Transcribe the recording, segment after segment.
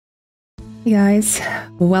Hey guys,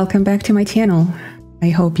 welcome back to my channel. I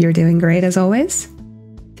hope you're doing great as always.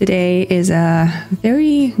 Today is a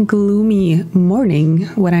very gloomy morning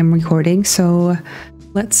when I'm recording, so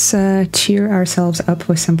let's cheer ourselves up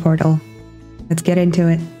with some Portal. Let's get into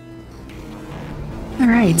it.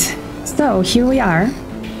 Alright, so here we are.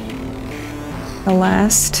 The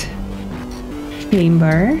last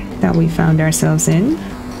chamber that we found ourselves in.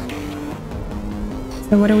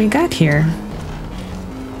 So what do we got here?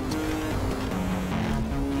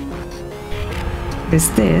 What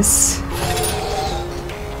is this?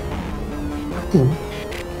 Ooh.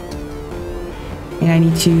 And I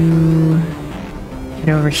need to get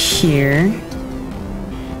over here.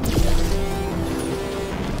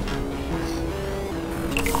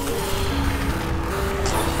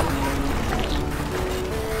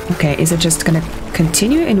 Okay, is it just gonna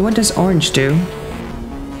continue? And what does orange do?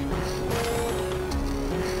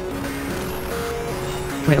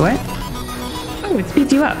 Wait, what? Oh, it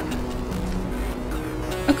speeds you up.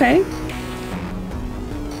 Okay.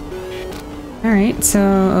 Alright,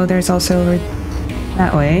 so there's also over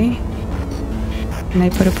that way. Can I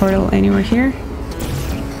put a portal anywhere here?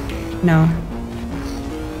 No.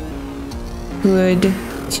 Good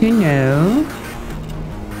to know.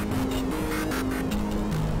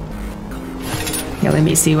 Yeah, let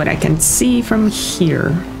me see what I can see from here.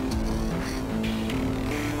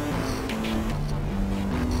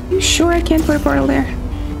 You sure I can't put a portal there?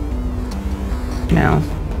 No.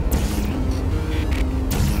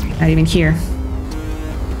 Not even here.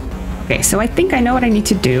 Okay, so I think I know what I need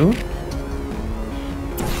to do.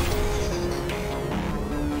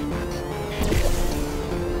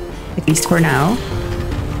 At least for now.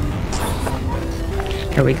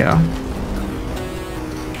 There we go.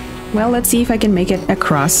 Well, let's see if I can make it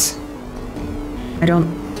across. I don't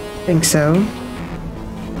think so.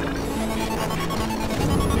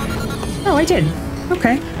 Oh, I did.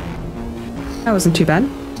 Okay. That wasn't too bad.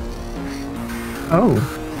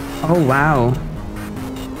 Oh. Oh, wow.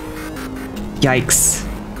 Yikes.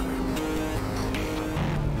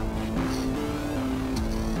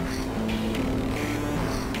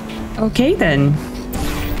 Okay, then.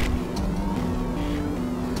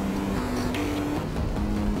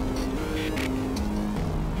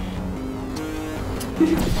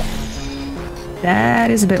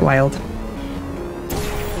 That is a bit wild.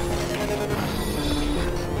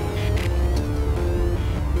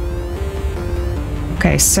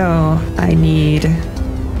 Okay, so I need...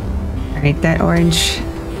 Alright, that orange...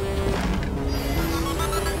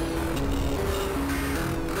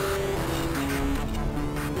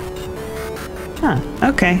 Huh,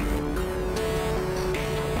 okay.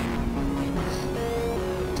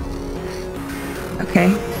 Okay.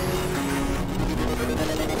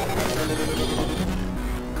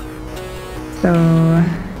 So...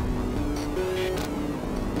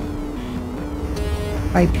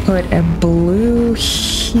 I put a blue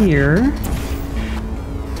here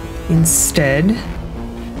instead,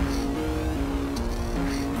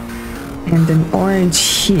 and an orange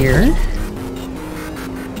here.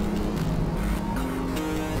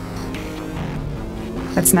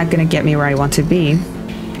 That's not gonna get me where I want to be.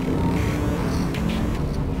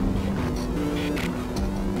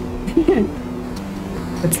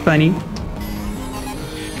 That's funny.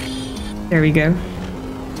 There we go.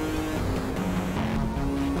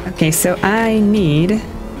 Okay, so I need...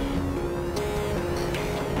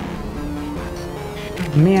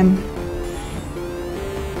 Oh, man.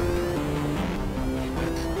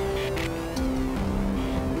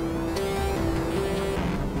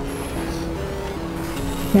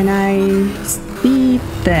 Can I see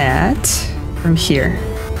that from here?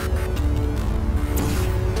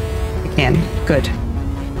 I can. Good.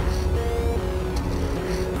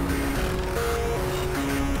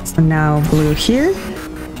 So now blue here.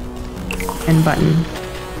 And button.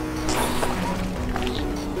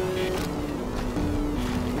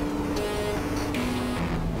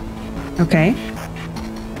 Okay.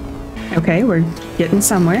 Okay, we're getting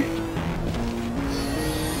somewhere.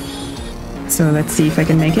 So let's see if I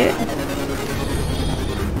can make it.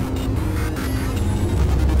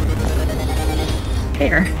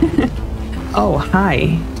 There. Oh,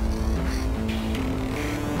 hi.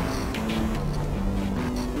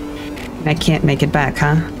 I can't make it back,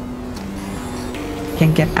 huh?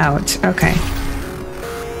 Can get out. Okay.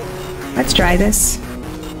 Let's try this.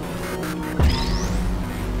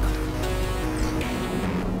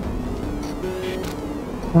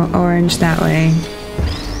 Well, orange that way.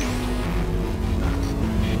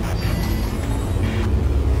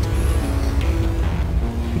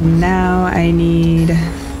 Now I need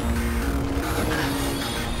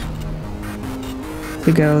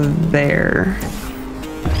to go there.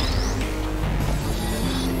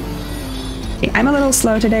 Okay, I'm a little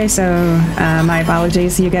slow today, so my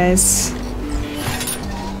apologies, you guys.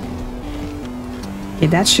 Okay,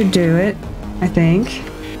 that should do it, I think.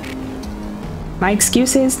 My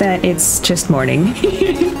excuse is that it's just morning.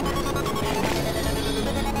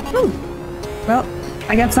 Oh, well,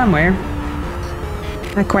 I got somewhere.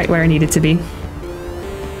 Not quite where I needed to be.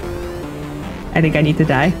 I think I need to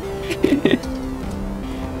die.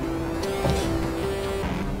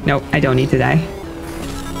 Nope, I don't need to die.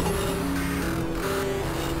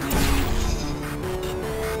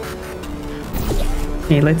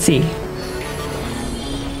 Okay, let's see.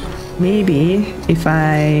 Maybe if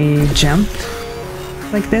I jump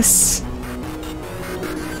like this.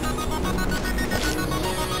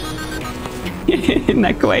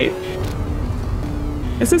 Not quite.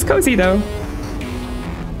 This is cozy though.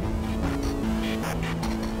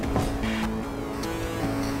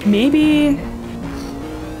 Maybe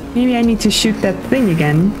I need to shoot that thing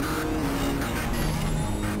again.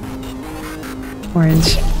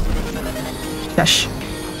 Orange. Shush.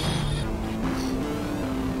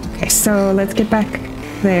 Okay, so let's get back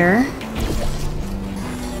there.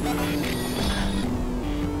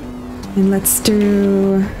 And let's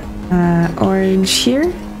do orange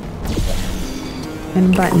here.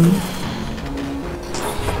 And button.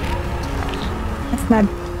 That's not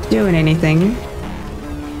doing anything.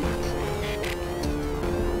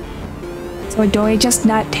 So do I just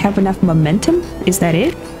not have enough momentum? Is that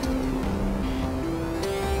it?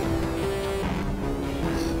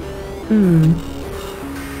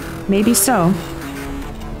 Maybe so.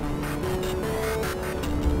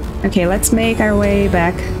 Okay, let's make our way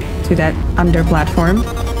back to that under platform.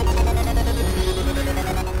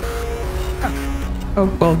 Oh,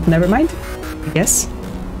 well, never mind, I guess.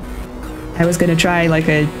 I was gonna try like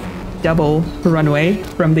a double runway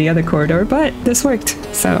from the other corridor, but this worked,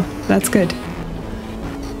 so that's good.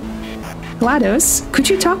 GLaDOS, could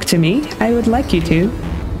you talk to me? I would like you to.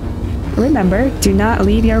 Remember, do not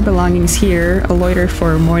leave your belongings here or loiter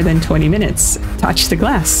for more than 20 minutes. Touch the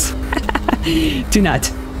glass. Do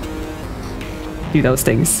not do those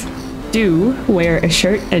things. Do wear a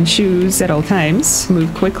shirt and shoes at all times.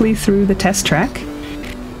 Move quickly through the test track.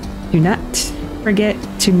 Do not forget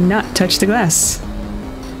to not touch the glass.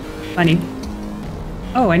 Funny.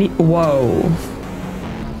 Oh, I need... Whoa.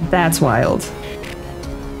 That's wild.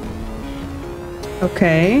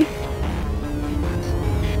 Okay.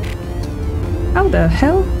 How the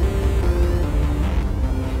hell?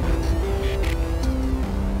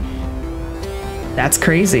 That's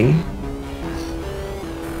crazy.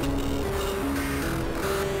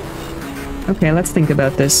 Okay, let's think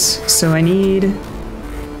about this. So I need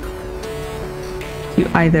to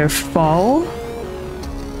either fall.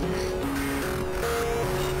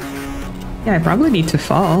 Yeah, I probably need to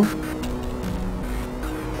fall.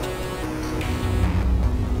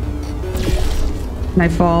 Can I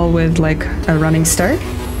fall with like a running start?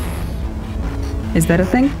 Is that a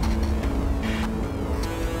thing?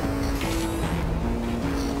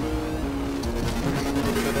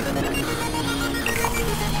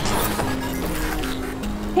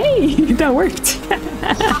 Hey, that worked.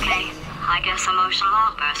 Okay, I guess emotional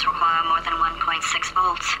outbursts require more than 1.6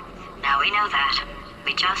 volts. Now we know that.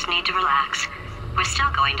 We just need to relax. We're still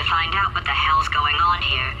going to find out what the hell's going on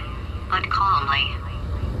here, but calmly.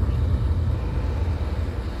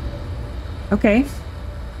 Okay.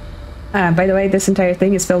 By the way, this entire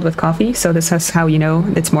thing is filled with coffee, so this is how you know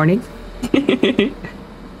it's morning.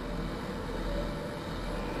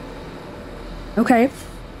 Okay.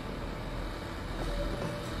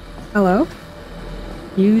 Hello?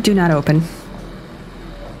 You do not open.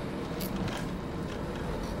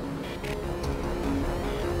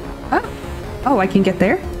 Oh. Oh, I can get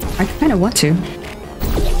there? I kind of want to.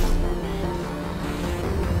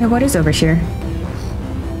 Yeah, what is over here?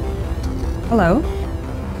 Hello?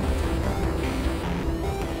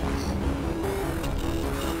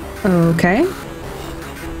 Okay.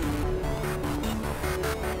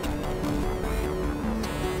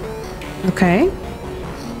 Okay.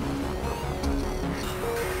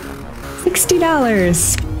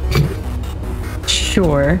 $60.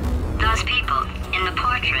 Sure. Those people in the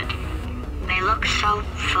portrait, they look so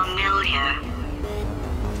familiar.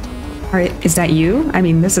 Alright, is that you? I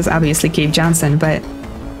mean, this is obviously Cave Johnson, but...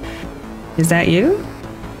 Is that you?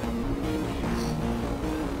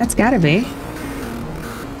 That's gotta be.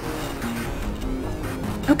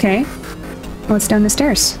 Okay. What's down the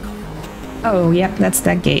stairs? Oh, yep, that's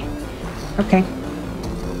that gate. Okay.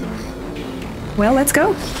 Well, let's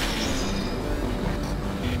go.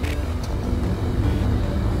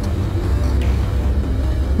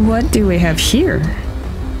 What do we have here?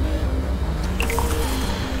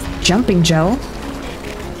 Jumping gel.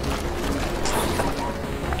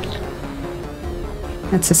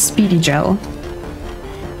 That's a speedy gel.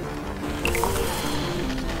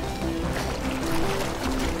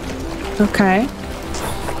 Okay.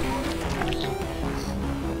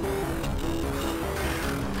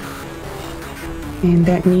 And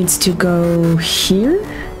that needs to go here.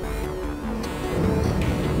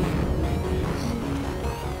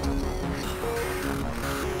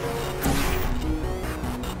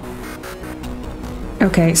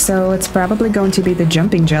 Okay, so it's probably going to be the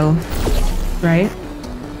jumping gel, right?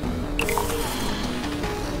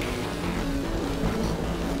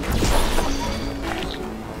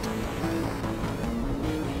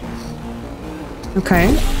 Okay.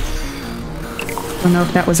 Don't know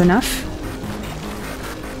if that was enough.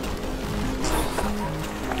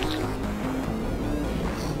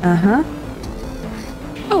 Uh-huh.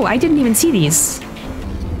 Oh, I didn't even see these.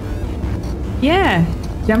 Yeah,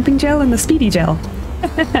 jumping gel and the speedy gel.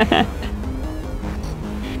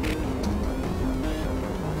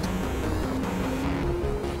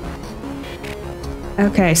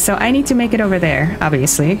 Okay, so I need to make it over there,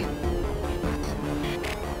 obviously.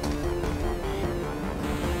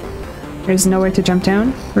 There's nowhere to jump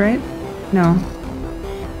down, right? No.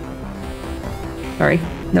 Sorry,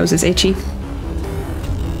 nose is itchy.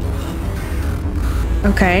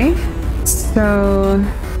 Okay, so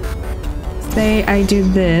say I do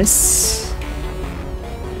this.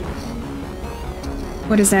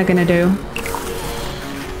 What is that gonna do?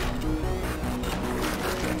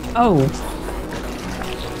 Oh.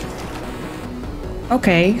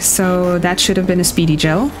 Okay, so that should have been a speedy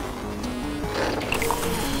gel.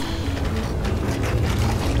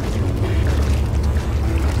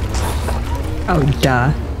 Oh,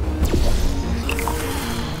 duh.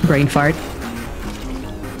 Brain fart.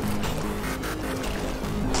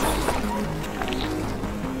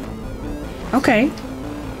 Okay.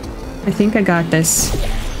 I think I got this.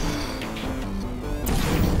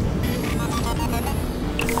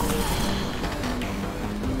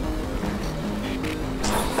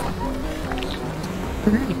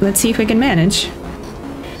 Alright, let's see if we can manage.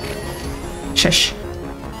 Shush.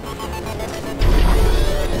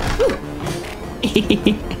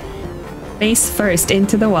 Face first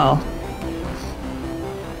into the wall.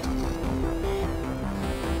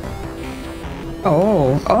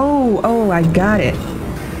 Oh, I got it.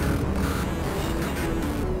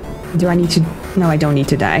 Do I need to... No, I don't need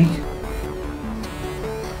to die.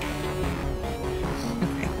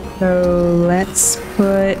 Okay, so let's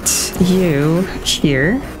put you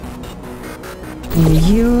here. And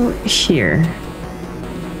you here.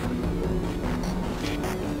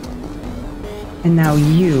 And now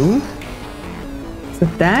you. So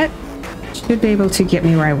that should be able to get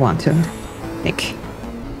me where I want to. Nick.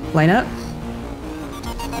 Line up.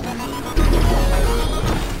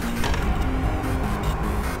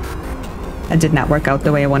 That did not work out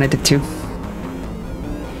the way I wanted it to.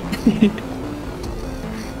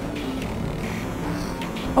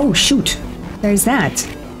 Oh, shoot. There's that.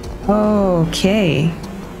 Okay.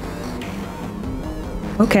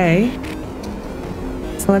 Okay.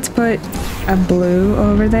 So let's put a blue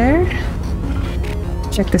over there.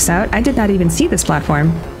 Check this out. I did not even see this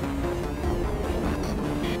platform.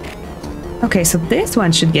 Okay, so this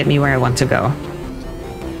one should get me where I want to go.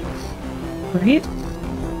 Right?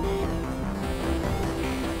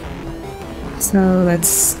 So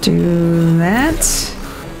let's do that.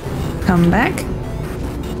 Come back.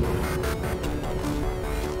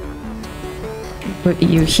 Put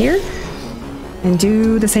you here. And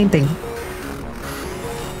do the same thing.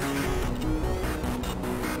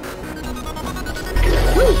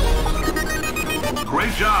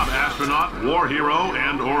 Great job, astronaut, war hero,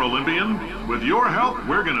 and/or Olympian. With your help,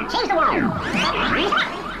 we're gonna change the world.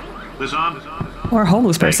 This on? Or a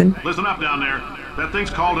homeless person. Hey, listen up down there. That thing's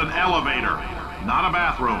called an elevator, not a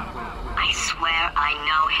bathroom. I swear I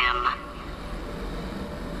know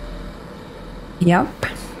him. Yep.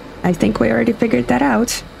 I think we already figured that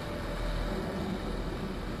out.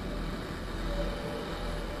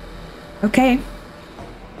 Okay.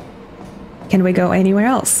 Can we go anywhere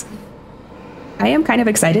else? I am kind of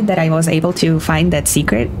excited that I was able to find that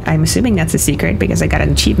secret. I'm assuming that's a secret because I got an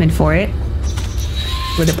achievement for it.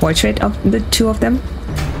 With a portrait of the two of them.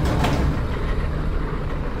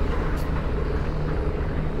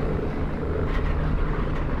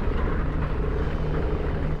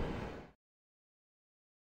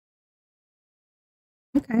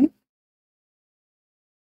 Okay.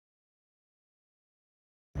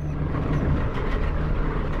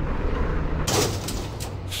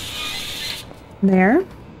 There.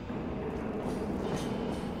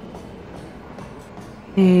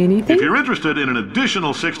 Anything? If you're interested in an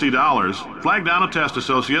additional $60, flag down a test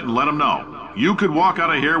associate and let them know. You could walk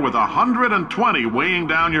out of here with 120 weighing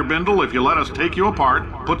down your bindle if you let us take you apart,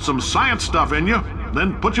 put some science stuff in you,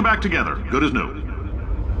 then put you back together, good as new.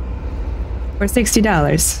 For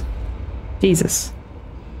 $60. Jesus.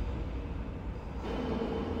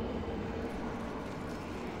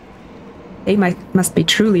 They must be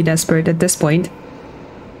truly desperate at this point.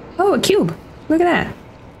 Oh, a cube! Look at that!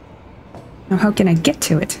 Now how can I get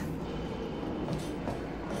to it?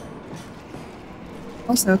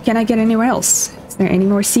 Also, can I get anywhere else? Is there any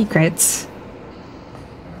more secrets?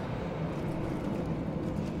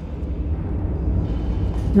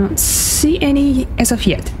 Don't see any as of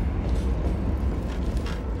yet.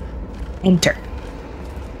 Enter.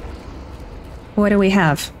 What do we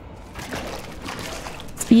have?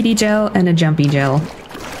 Speedy gel and a jumpy gel.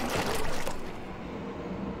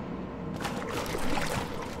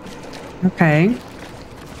 Okay.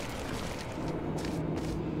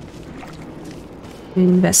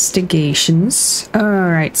 Investigations.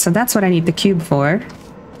 Alright, so that's what I need the cube for.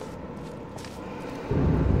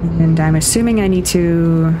 And I'm assuming I need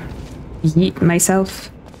to yeet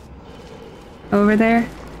myself over there.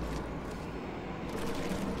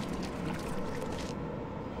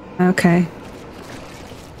 Okay.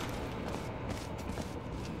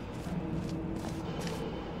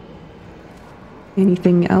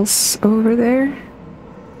 Anything else over there?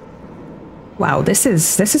 Wow, this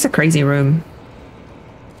is a crazy room.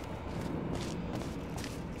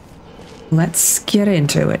 Let's get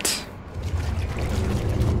into it.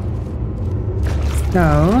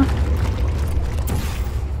 So,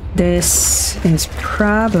 this is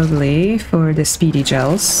probably for the speedy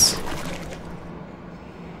gels.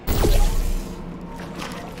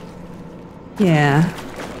 Yeah.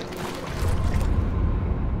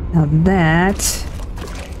 Now that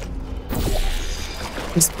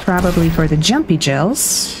is probably for the jumpy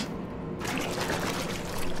gels.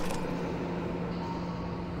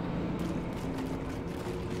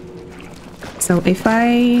 So if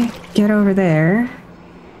I get over there...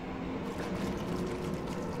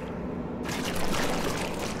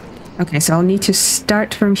 Okay, so I'll need to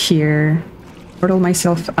start from here, portal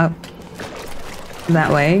myself up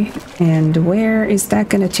that way, and where is that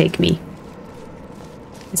gonna take me?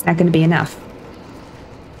 Is that gonna be enough?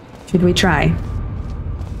 Should we try?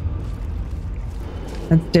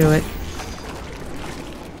 Let's do it.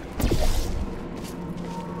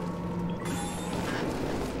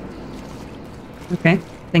 Okay,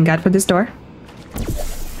 thank God for this door.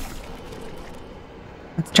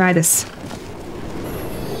 Let's try this.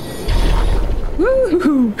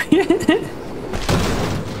 Woo!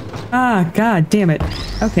 Ah, God damn it.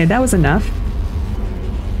 Okay, that was enough.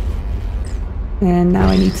 And now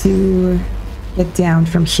I need to get down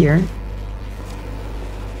from here.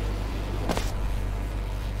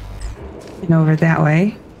 And over that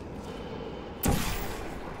way.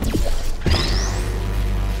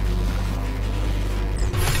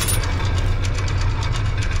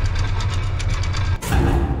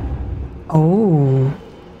 Oh.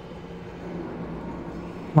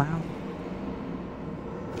 Wow.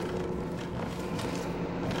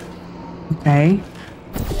 Okay.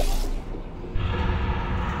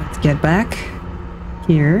 Let's get back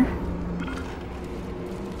here.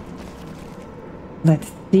 Let's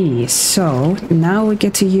see. So now we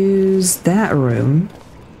get to use that room.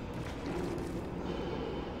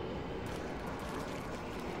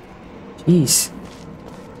 Jeez.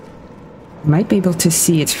 Might be able to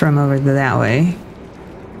see it from over that way.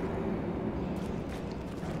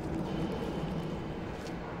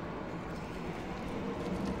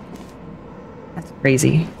 That's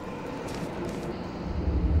crazy.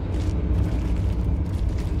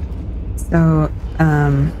 So,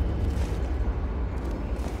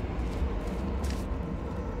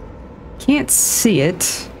 can't see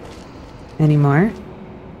it anymore.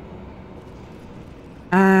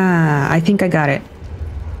 Ah, I think I got it.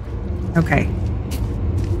 Okay.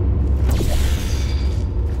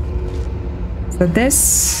 So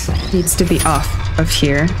this needs to be off of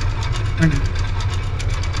here.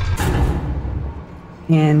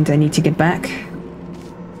 And I need to get back.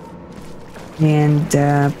 And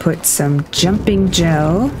put some jumping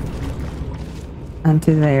gel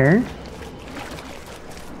onto there.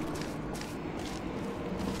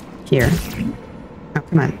 Here. Oh,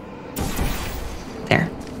 come on. There.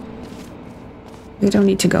 We don't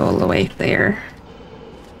need to go all the way there.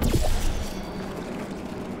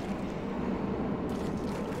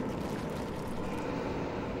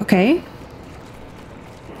 Okay.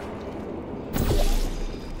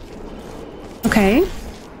 Okay.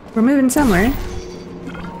 We're moving somewhere.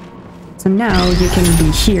 So now you can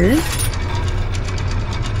be here.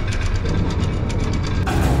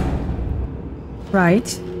 Right.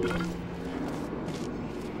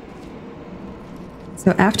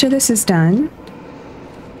 So after this is done,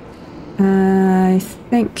 I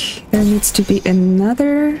think there needs to be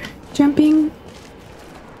another jumping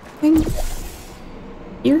thing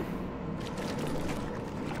here.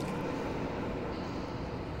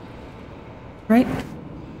 Right?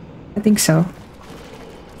 I think so.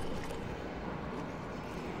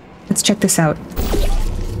 Let's check this out.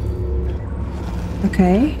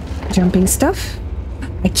 Okay, jumping stuff.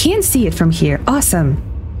 I can see it from here. Awesome.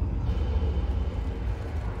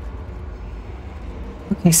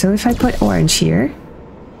 Okay, so if I put orange here.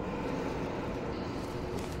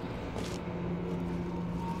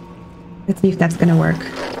 Let's see if that's gonna work.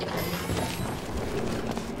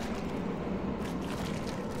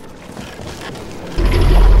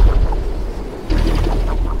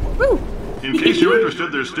 In case you're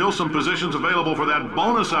interested, there's still some positions available for that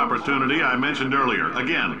bonus opportunity I mentioned earlier.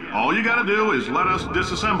 Again, all you gotta do is let us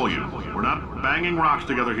disassemble you. We're not banging rocks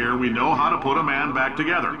together here. We know how to put a man back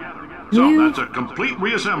together. So that's a complete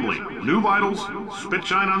reassembly. New vitals, spit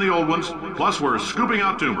shine on the old ones, plus we're scooping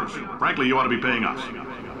out tumors. Frankly, you ought to be paying us.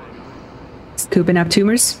 Scooping up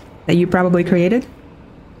tumors that you probably created?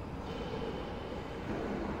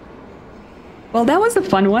 Well, that was a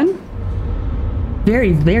fun one.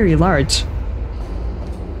 Very, very large.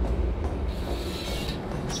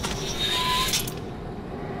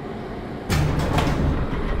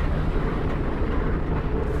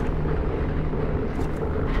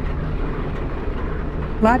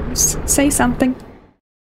 GLaDOS, say something.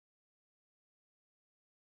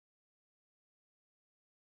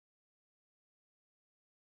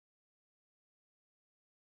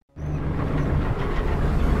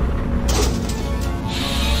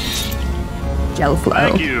 Gel flow.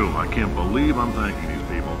 Thank you. I can't believe I'm thanking these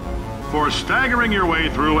people. For staggering your way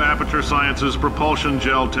through Aperture Science's propulsion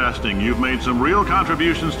gel testing, you've made some real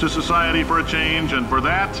contributions to society for a change, and for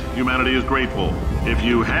that, humanity is grateful. If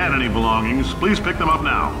you had any belongings, please pick them up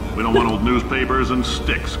now. We don't want old newspapers and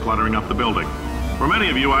sticks cluttering up the building. For many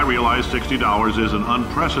of you, I realize $60 is an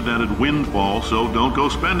unprecedented windfall, so don't go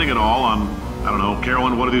spending it all on, I don't know,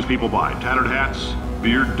 Carolyn, what do these people buy? Tattered hats?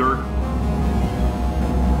 Beard dirt?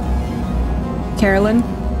 Carolyn,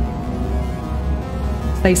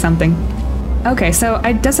 say something. Okay, so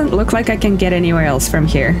it doesn't look like I can get anywhere else from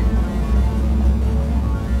here.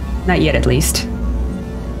 Not yet, at least.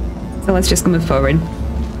 So let's just move forward.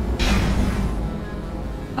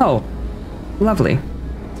 Oh, lovely.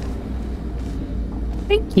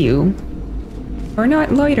 Thank you for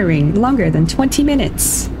not loitering longer than 20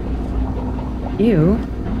 minutes. Ew.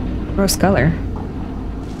 Gross color.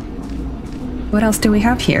 What else do we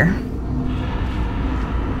have here?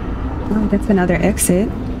 Oh, that's another exit.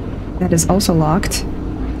 That is also locked.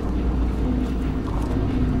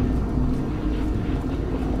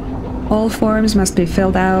 All forms must be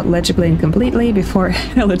filled out legibly and completely before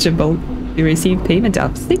eligible to receive payment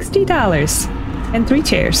of $60 and 3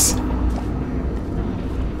 chairs.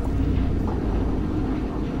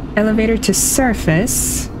 Elevator to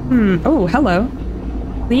surface. Oh, hello.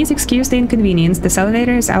 Please excuse the inconvenience. This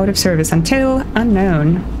elevator is out of service until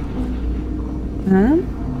unknown. Huh?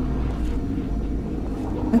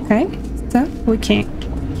 Okay, so we can't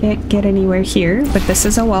get anywhere here, but this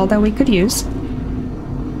is a wall that we could use.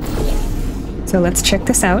 So let's check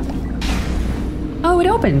this out. Oh, it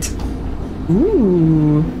opened!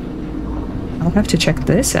 Ooh. I'll have to check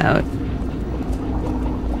this out.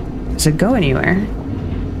 Does it go anywhere?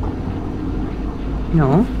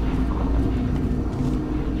 No.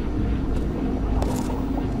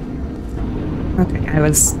 Okay, I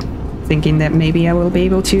was thinking that maybe I will be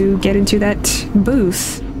able to get into that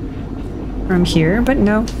booth from here, but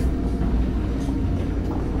no.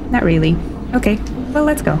 Not really. Okay, well,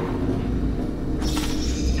 let's go.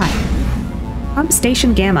 Hi. Pump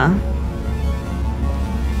Station Gamma.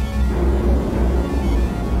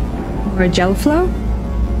 Or a gel flow?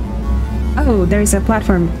 Oh, there's a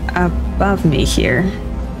platform above me here.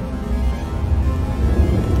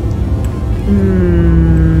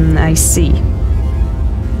 I see.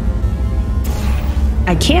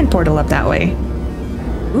 I can portal up that way.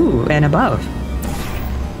 Ooh, and above.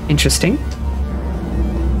 Interesting.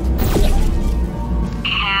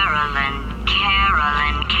 Carolyn,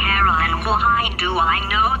 why do I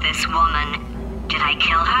know this woman? Did I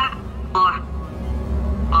kill her? Or...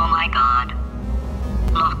 Oh my god.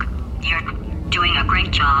 Look, you're doing a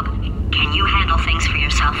great job. Can you handle things for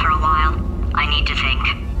yourself for a while? I need to think.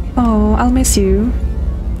 Oh, I'll miss you.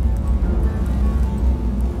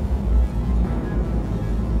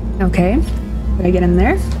 Okay. Did I get in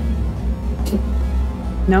there?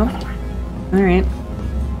 No? Alright.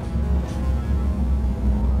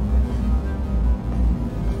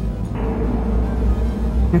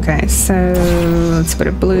 Okay, so let's put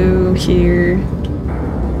a blue here.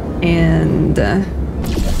 And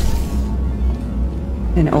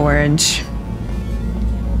an orange.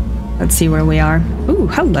 Let's see where we are. Ooh,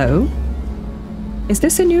 hello. Is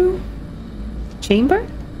this a new chamber?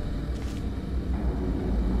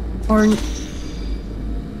 Or...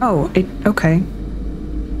 oh, okay.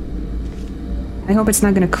 I hope it's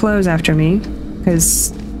not gonna close after me,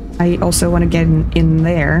 because I also want to get in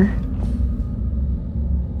there.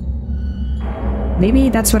 Maybe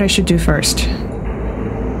that's what I should do first.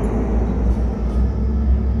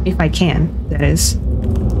 If I can, that is.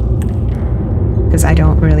 Because I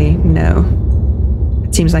don't really know.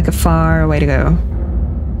 It seems like a far way to go.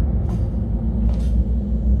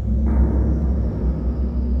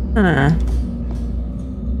 Huh.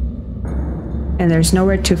 And there's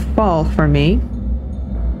nowhere to fall for me.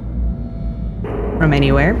 From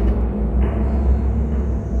anywhere.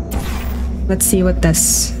 Let's see what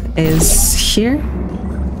this is here.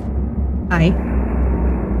 Hi.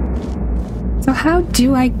 So how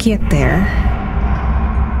do I get there?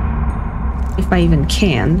 If I even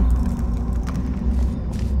can.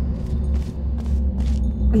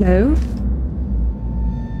 Hello?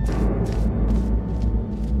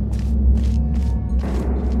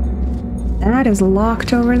 That is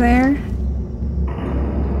locked over there.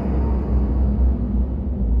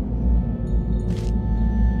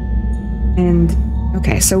 And,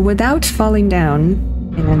 okay, so without falling down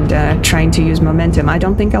and trying to use momentum, I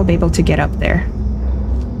don't think I'll be able to get up there.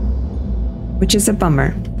 Which is a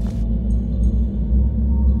bummer.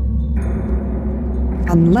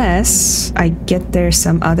 Unless I get there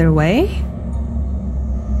some other way?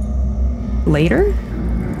 Later?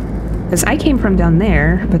 Because I came from down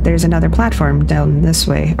there, but there's another platform down this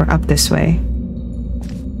way, or up this way.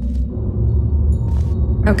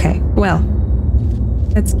 Okay, well,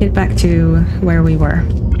 let's get back to where we were.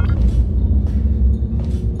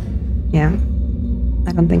 Yeah,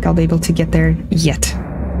 I don't think I'll be able to get there yet.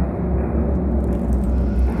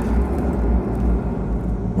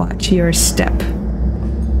 Watch your step.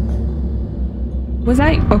 Was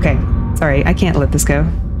I? Okay, sorry, I can't let this go.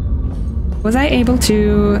 Was I able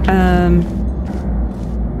to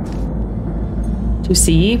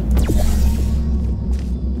see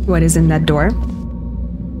what is in that door?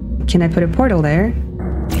 Can I put a portal there?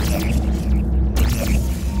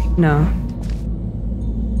 No.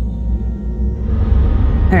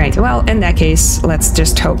 Alright, well, in that case, let's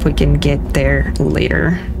just hope we can get there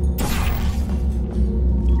later.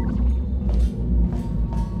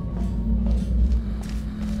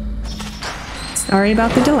 Sorry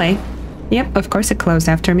about the delay. Yep, of course it closed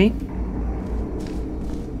after me.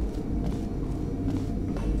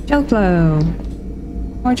 Gel flow.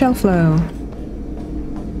 More gel flow.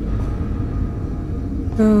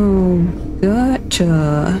 Oh,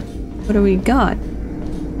 gotcha. What do we got?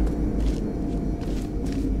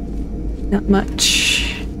 Not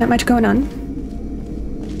much. Not much going on.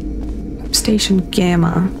 Station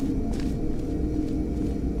Gamma.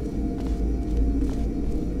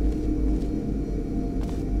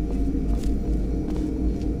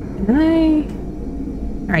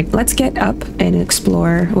 Alright, let's get up and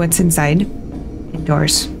explore what's inside.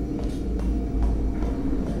 Indoors.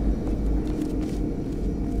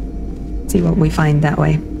 See what we find that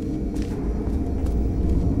way.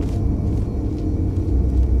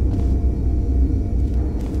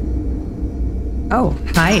 Oh,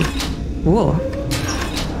 hi. Cool.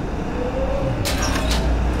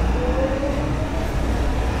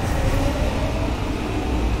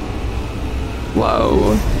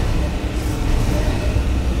 Whoa.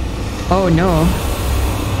 Oh no.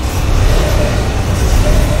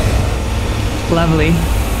 Lovely.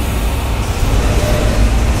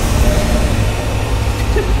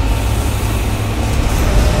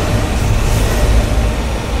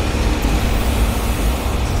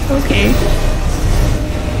 Okay.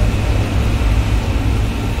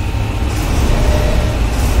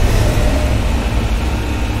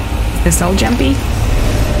 Is this all jumpy?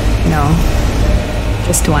 No.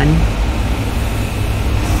 Just one.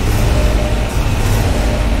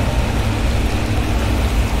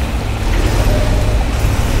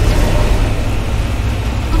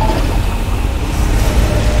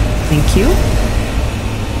 Thank you.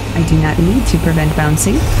 I do not need to prevent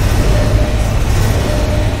bouncing.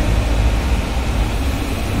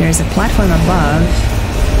 There's a platform above.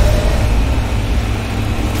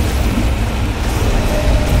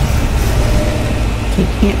 Okay,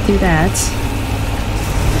 can't do that.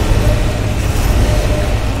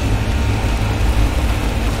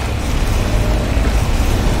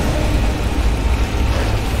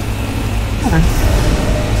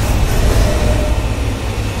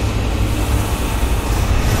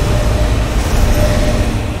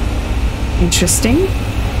 Interesting.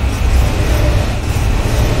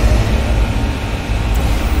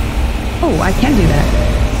 Oh, I can do that.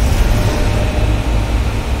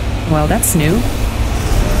 Well, that's new.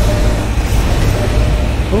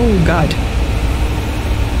 Oh, God.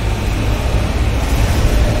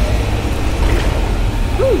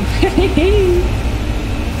 Ooh.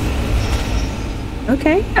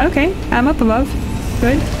 Okay, okay. I'm up above.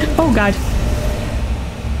 Good. Oh, God.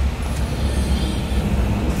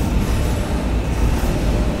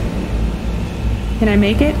 Can I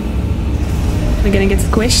make it? Am I gonna get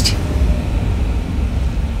squished?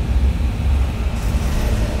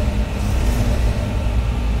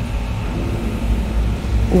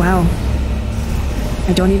 Wow.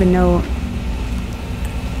 I don't even know.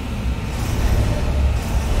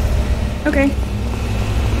 Okay.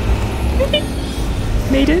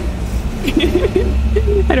 Made it.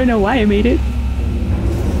 I don't know why I made it.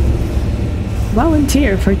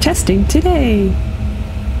 Volunteer for testing today.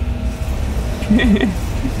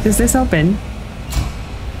 Does this open?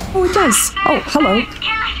 Oh, it does. Oh, hello. It's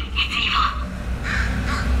evil.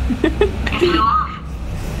 It flew off.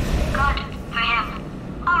 Good for him.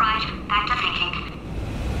 All right, back to thinking.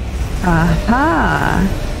 Aha.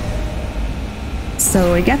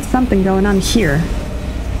 So we got something going on here.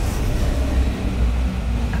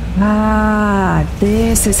 Ah,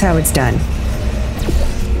 this is how it's done.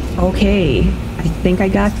 Okay, I think I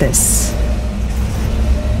got this.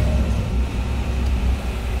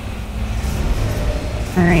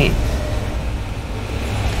 All right.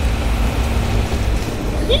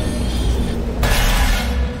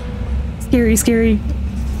 Scary, scary.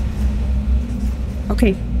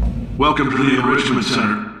 Okay. Welcome to the Enrichment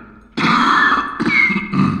Center.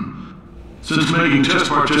 Since making test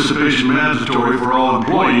participation mandatory for all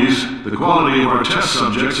employees, the quality of our test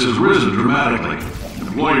subjects has risen dramatically.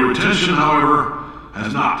 Employee retention, however,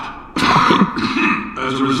 has not.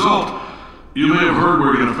 As a result, you may have heard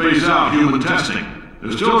we're going to phase out human testing.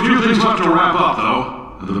 There's still a few things left to wrap up,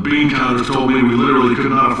 though. The bean counters told me we literally could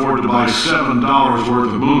not afford to buy $7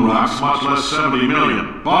 worth of moon rocks, much less 70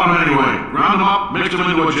 million. Bought them anyway. Ground them up, mixed them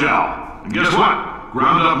into a gel. And guess what?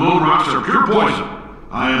 Ground up moon rocks are pure poison.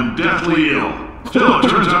 I am deathly ill. Still, it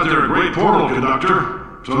turns out they're a great portal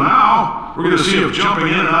conductor. So now, we're going to see if jumping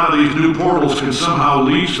in and out of these new portals can somehow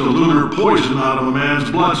leach the lunar poison out of a man's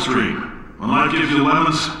bloodstream. When life gives you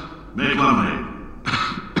lemons, make lemonade.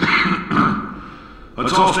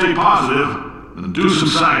 Let's all stay positive and do some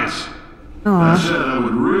science. That said, I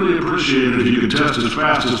would really appreciate it if you could test as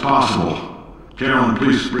fast as possible. Carolyn,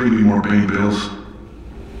 please bring me more pain pills.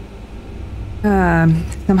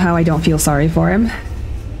 Somehow I don't feel sorry for him.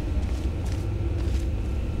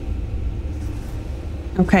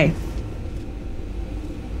 Okay.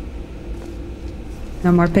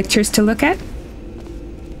 No more pictures to look at?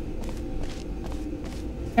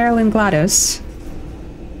 Carolyn GLaDOS.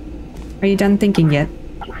 Are you done thinking yet?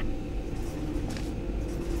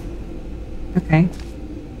 Okay.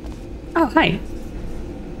 Oh, hi.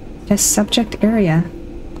 Test subject area.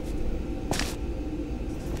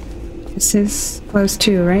 This is close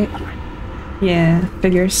too, right? Yeah,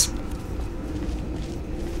 figures.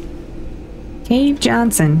 Cave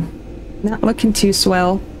Johnson. Not looking too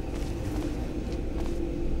swell.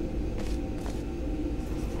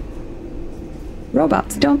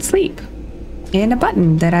 Robots don't sleep. And a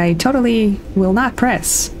button that I totally will not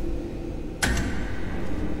press.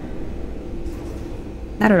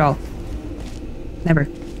 Not at all. Never.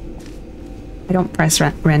 I don't press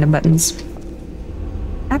random buttons.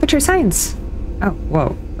 Aperture Science! Oh,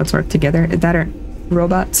 whoa. Let's work together. Is that a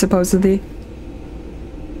robot, supposedly?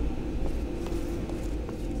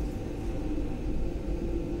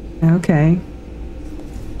 Okay.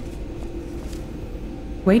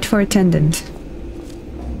 Wait for attendant.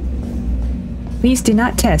 Please do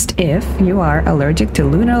not test if you are allergic to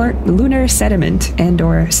lunar sediment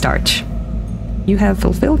and/or starch. You have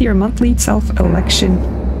fulfilled your monthly self-election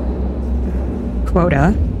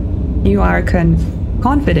quota. You are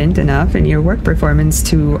confident enough in your work performance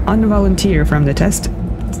to unvolunteer from the test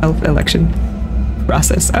self-election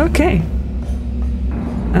process. Okay.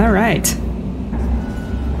 All right.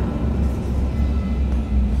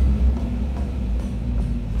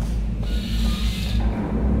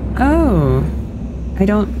 Oh. I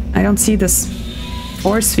don't see this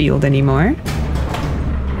force field anymore.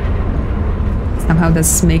 Somehow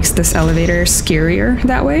this makes this elevator scarier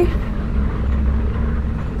that way.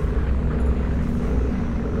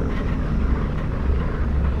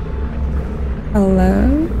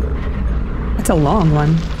 Hello? That's a long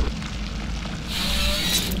one.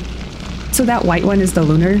 So that white one is the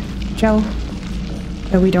lunar gel?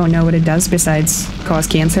 But we don't know what it does besides cause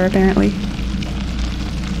cancer, apparently.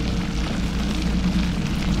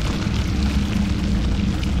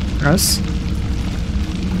 Gross.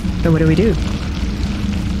 So what do we do?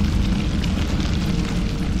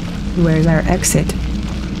 Where's our exit?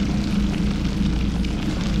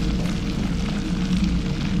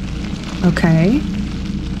 Okay.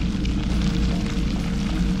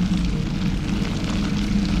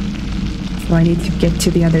 So I need to get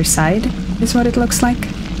to the other side, is what it looks like.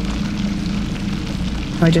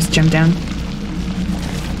 Oh, I just jumped down.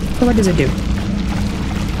 So what does it do?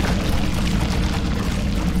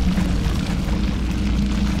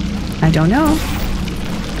 I don't know.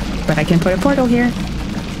 But I can put a portal here.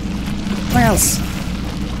 Where else?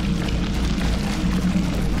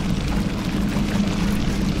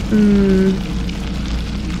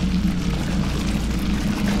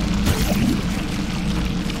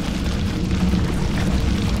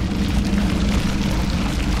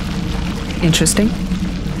 Interesting.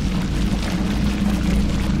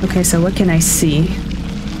 Okay, so what can I see?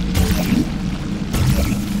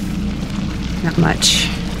 Not much.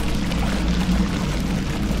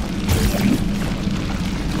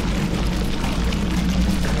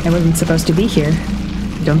 I wasn't supposed to be here,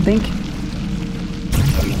 don't think.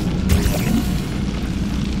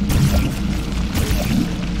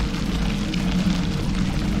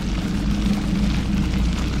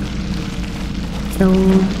 So,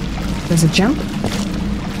 there's a jump?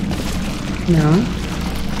 No.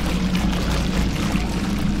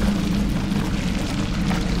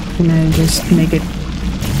 Can I just make it...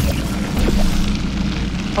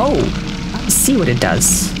 Oh! I see what it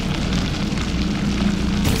does.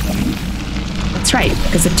 That's right,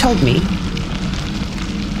 because it told me.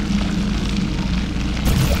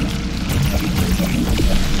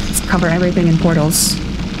 Let's cover everything in portals.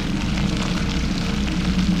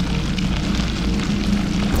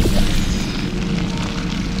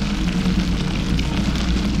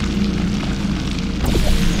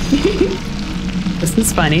 This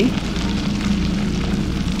is funny.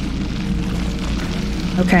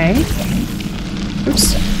 Okay.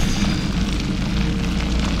 Oops.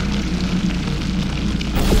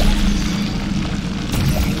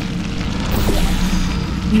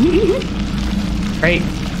 Great.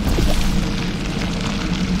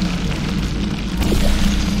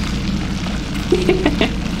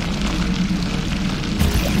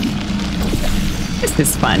 This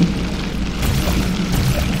is fun.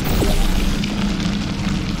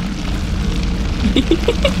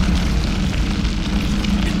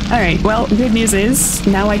 Alright, well, good news is,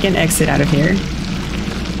 now I can exit out of here.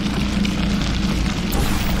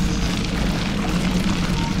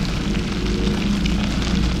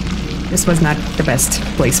 This was not the best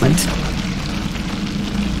placement.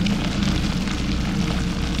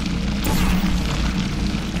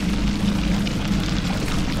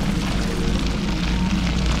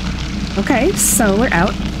 Okay, so we're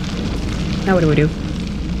out. Now what do?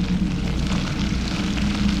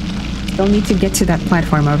 Still need to get to that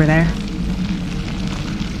platform over there.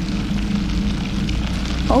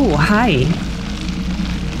 Oh, hi.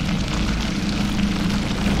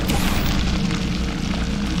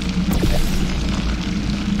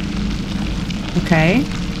 Okay.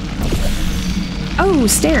 Oh,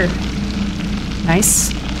 stair.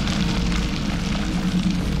 Nice.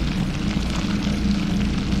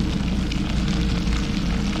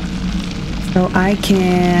 So I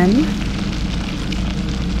can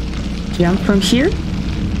jump from here.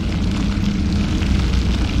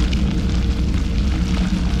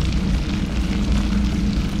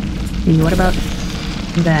 And what about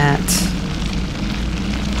that?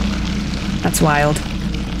 That's wild.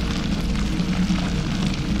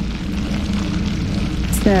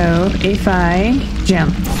 So if I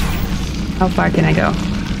jump, how far can I go?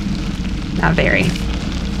 Not very.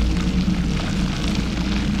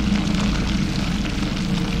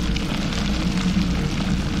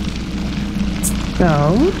 So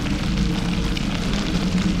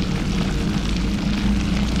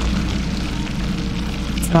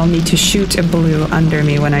I'll need to shoot a blue under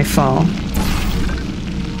me when I fall.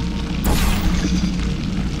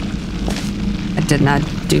 That did not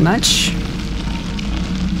do much.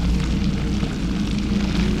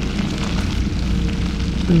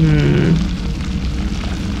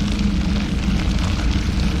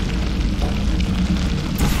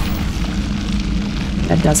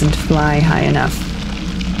 That doesn't fly high enough.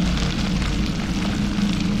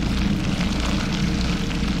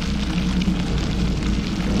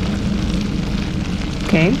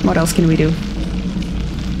 Okay, what else can we do?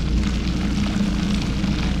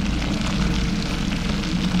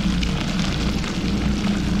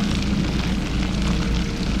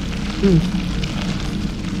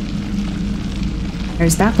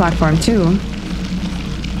 There's that platform too.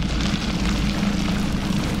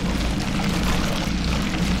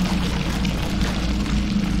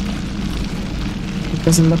 It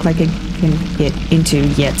doesn't look like it can get into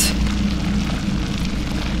yet.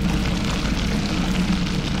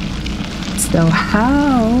 So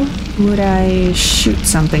how would I shoot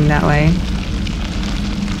something that way?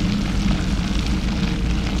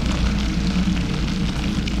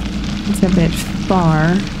 It's a bit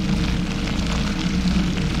far.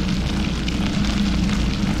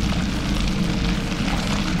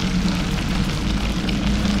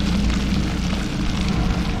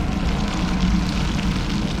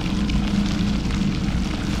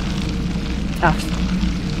 Tough.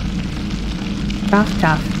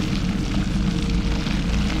 Tough.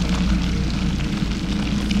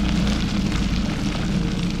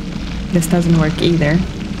 This doesn't work either.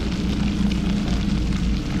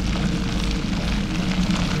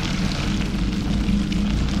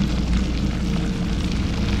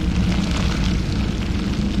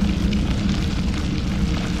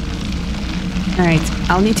 Alright,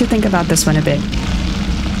 I'll need to think about this one a bit.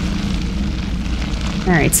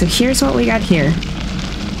 Alright, so here's what we got here.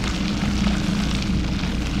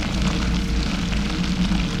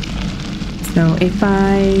 So if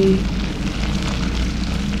I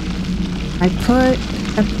put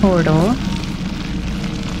a portal...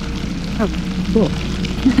 Oh, cool.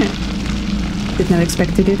 Did not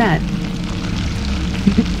expect to do that.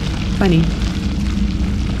 Funny.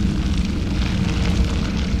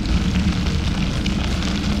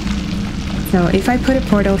 So if I put a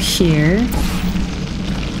portal here,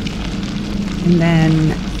 and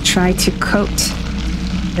then try to coat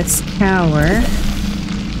this tower,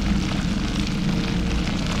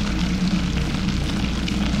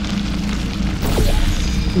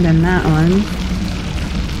 and then that one,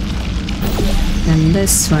 and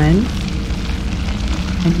this one,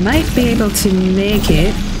 I might be able to make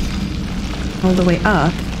it all the way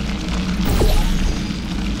up.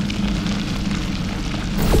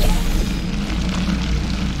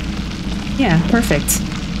 Yeah, perfect.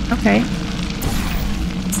 Okay.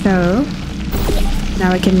 So,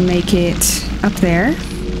 now I can make it up there.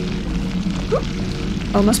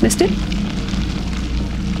 Ooh, almost missed it.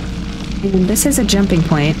 And this is a jumping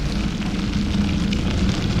point.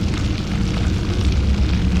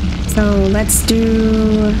 So let's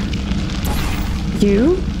do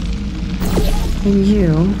you and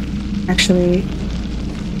you. Actually.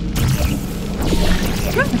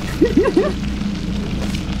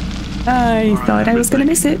 I thought I was gonna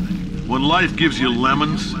miss it. When life gives you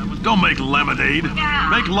lemons, don't make lemonade.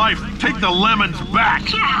 Make life take the lemons back.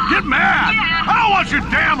 Get mad! I don't want your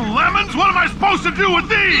damn lemons! What am I supposed to do with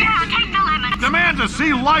these? Take the lemons. Demand to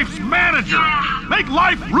see life's manager. Make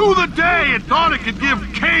life rue the day it thought it could give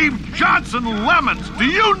Cave Johnson lemons. Do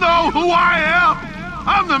you know who I am?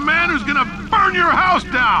 I'm the man who's gonna burn your house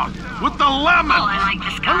down with the lemon. Oh, I like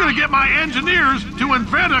this guy. I'm gonna get my engineers to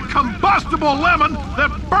invent a combustible lemon that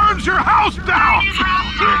burns your house down.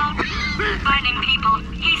 Finding people.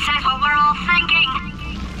 He says what we're all thinking.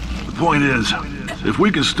 The point is, if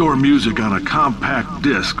we can store music on a compact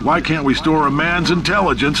disc, why can't we store a man's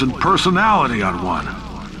intelligence and personality on one?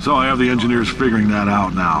 So I have the engineers figuring that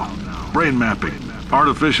out now. Brain mapping,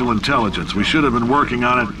 artificial intelligence. We should have been working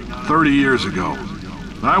on it 30 years ago.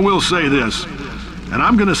 I will say this, and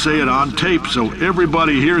I'm gonna say it on tape so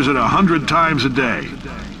everybody hears it 100 times a day.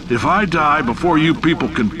 If I die before you people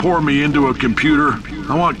can pour me into a computer,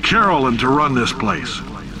 I want Carolyn to run this place.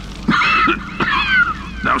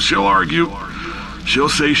 Now she'll argue. She'll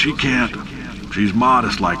say she can't. She's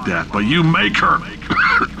modest like that, but you make her.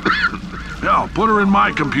 Hell, put her in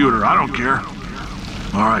my computer. I don't care.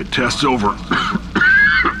 All right, test's over.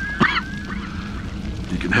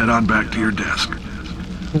 You can head on back to your desk.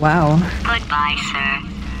 Wow. Goodbye, sir.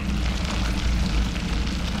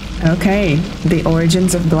 Okay, the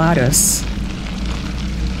origins of GLaDOS.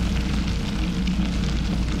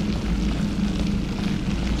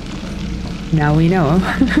 Now we know.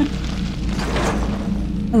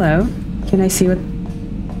 Hello. Can I see what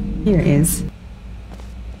here is?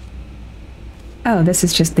 Oh, this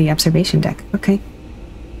is just the observation deck. Okay.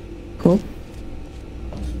 Cool.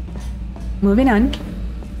 Moving on.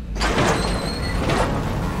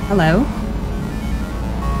 Hello.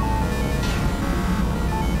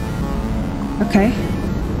 Okay.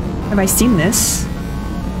 Have I seen this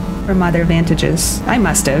from other vantages? I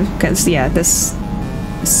must have, because, yeah, this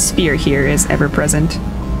sphere here is ever present.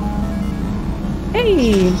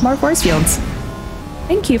 Hey, more force fields.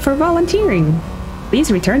 Thank you for volunteering.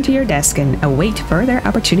 Please return to your desk and await further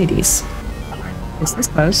opportunities. Is this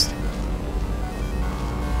closed?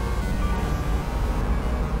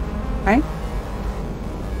 Right?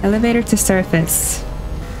 Elevator to surface.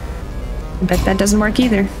 I bet that doesn't work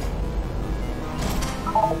either.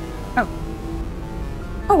 Oh.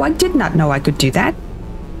 Oh, I did not know I could do that.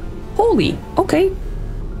 Holy, okay.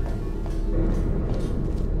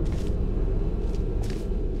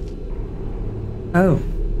 Oh.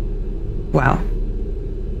 Wow.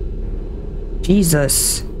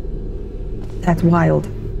 Jesus. That's wild.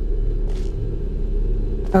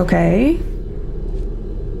 Okay.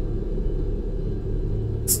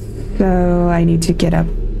 So I need to get up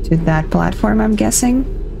to that platform, I'm guessing.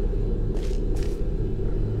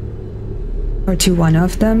 Or to one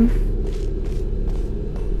of them.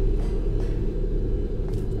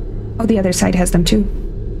 Oh, the other side has them too.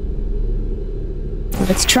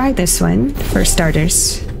 Let's try this one for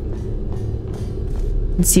starters.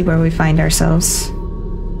 And see where we find ourselves.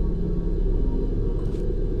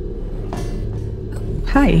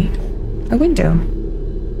 Hi. A window.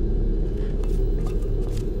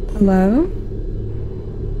 Hello?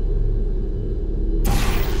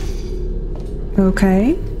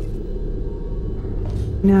 Okay.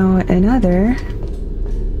 Now another.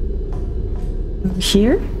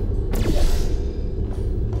 Here?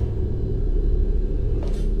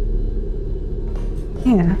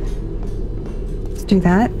 Yeah. Let's do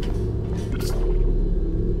that.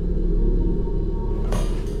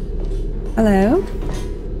 Hello?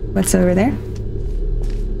 What's over there?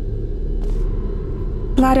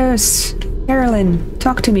 GLaDOS! Carolyn,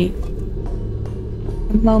 talk to me.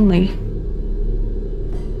 I'm lonely.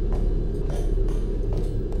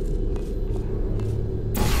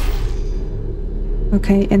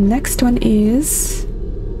 Okay, and next one is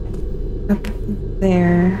up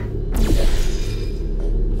there.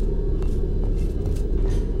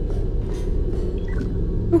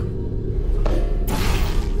 Ooh.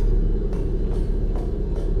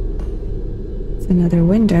 It's another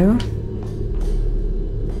window.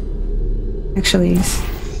 Actually,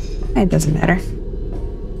 it doesn't matter.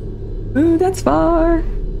 Ooh, that's far.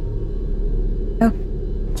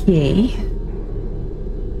 Okay.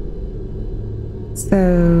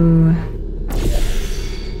 So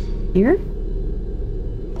here?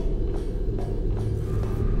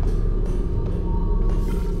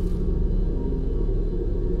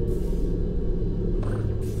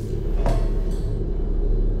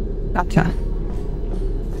 Gotcha.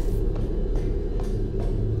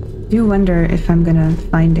 I do wonder if I'm gonna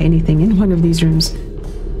find anything in one of these rooms.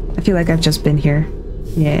 I feel like I've just been here.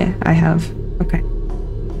 Yeah, I have. Okay.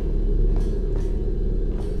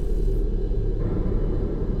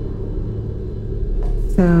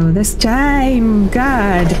 So this time,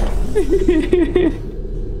 God.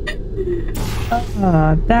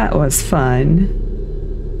 Oh, that was fun.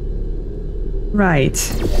 Right.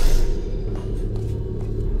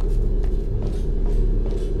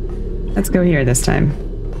 Let's go here this time.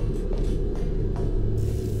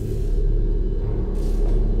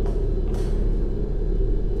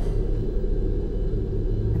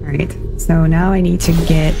 Alright, so now I need to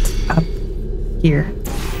get up here.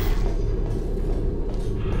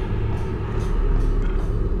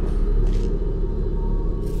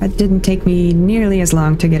 That didn't take me nearly as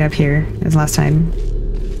long to get up here as last time.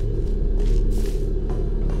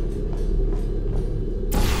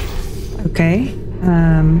 Okay,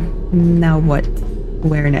 now what?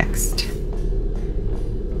 Where next?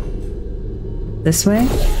 This way?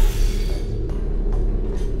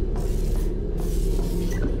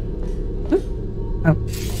 Oh.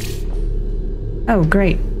 Oh,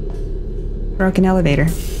 great. Broken elevator.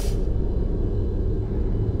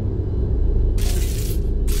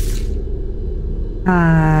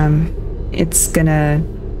 It's gonna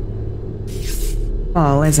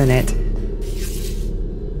fall, isn't it?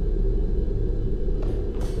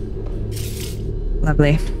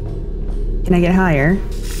 Lovely. Can I get higher?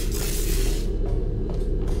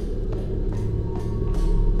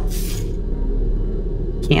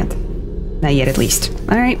 Can't. Not yet, at least.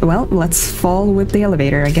 Alright, well, let's fall with the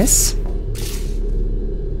elevator, I guess.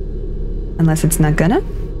 Unless it's not gonna?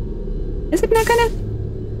 Is it not gonna?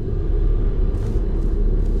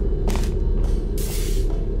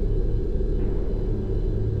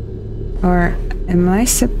 Or am I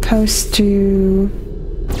supposed to...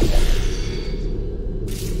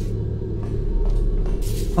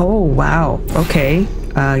 Oh, wow. Okay.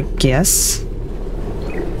 Guess.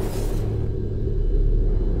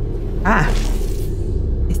 Ah.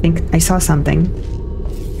 I think I saw something.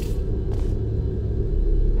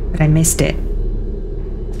 But I missed it.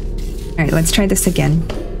 Alright, let's try this again.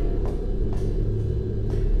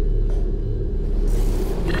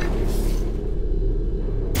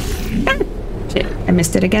 Shit, I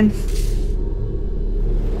missed it again.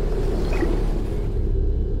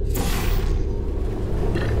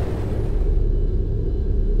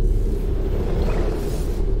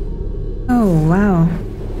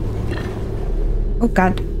 Oh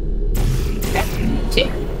god.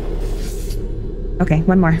 Okay,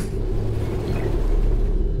 one more.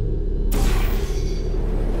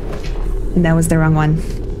 And that was the wrong one.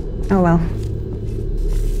 Oh well.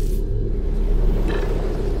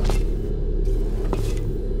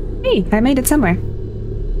 Hey, I made it somewhere.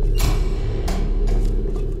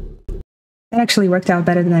 That actually worked out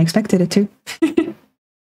better than I expected it to.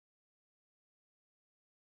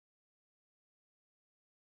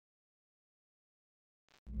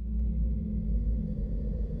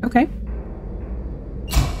 Okay.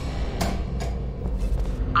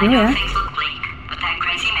 I know things look bleak, but that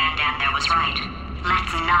crazy man down there was right.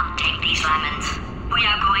 Let's not take these lemons. We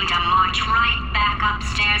are going to march right back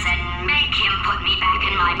upstairs and make him put me back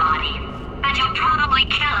in my body. And he'll probably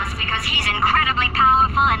kill us because he's incredibly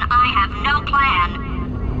powerful and I have no plan.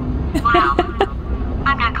 Well,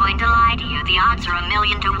 I'm not going to lie to you. The odds are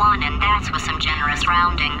 1,000,000 to 1, and that's with some generous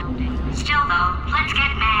rounding. Still, though, let's get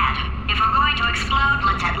mad. If we're going to explode,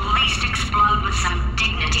 let's at least explode with some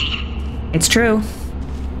dignity. It's true.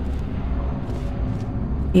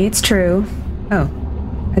 It's true. Oh,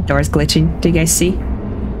 that door's glitching. Do you guys see?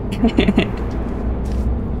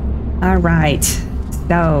 Alright,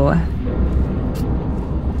 so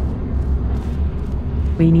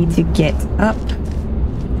we need to get up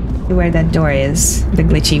to where that door is, the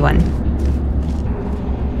glitchy one.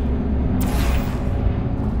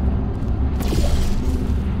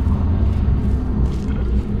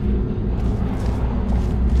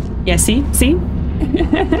 Yeah, see? See?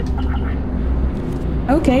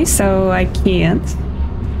 Okay, so I can't.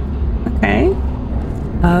 Okay.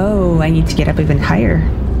 Oh, I need to get up even higher.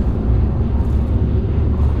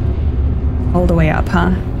 All the way up,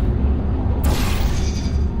 huh?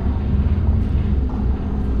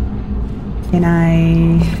 Can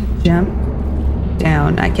I jump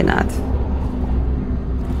down? I cannot.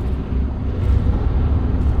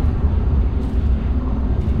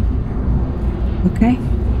 Okay.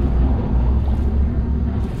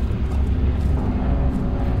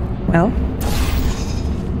 Well,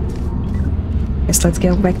 guess let's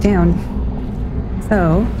go back down.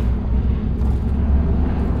 So,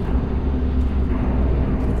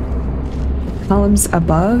 the columns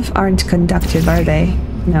above aren't conductive, are they?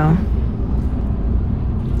 No.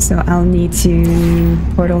 So I'll need to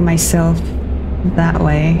portal myself that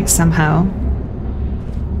way somehow.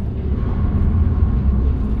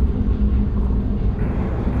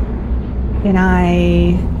 Can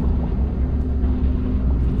I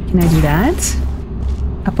do that?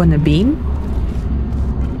 Up on the beam?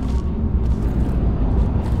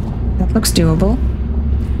 That looks doable.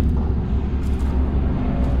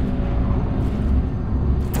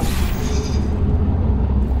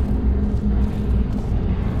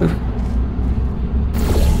 Ooh.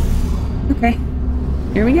 Okay,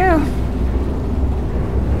 here we go.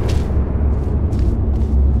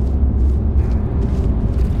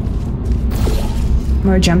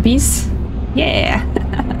 More jumpies? Yeah!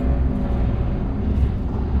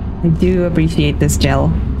 I do appreciate this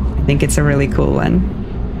gel. I think it's a really cool one.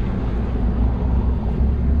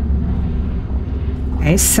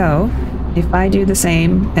 Okay, so if I do the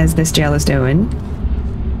same as this gel is doing,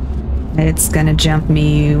 it's gonna jump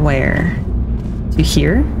me where? To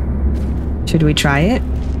here? Should we try it?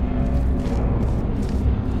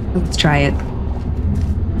 Let's try it.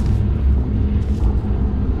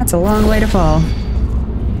 That's a long way to fall.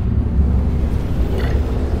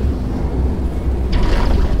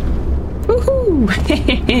 Woohoo!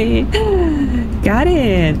 Got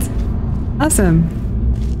it! Awesome.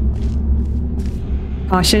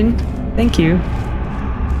 Caution. Thank you.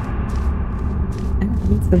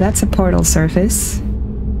 So that's a portal surface.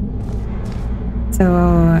 So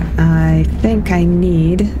I think I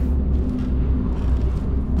need...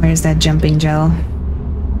 Where's that jumping gel?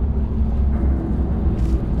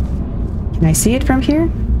 Can I see it from here?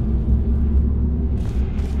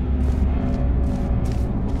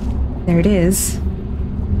 There it is.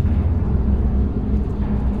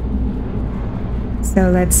 So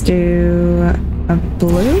let's do a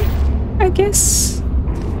blue, I guess.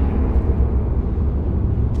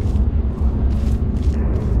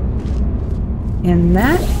 And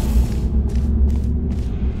that.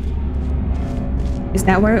 Is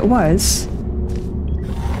that where it was?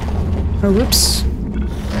 Oh, whoops.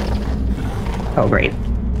 Oh, great.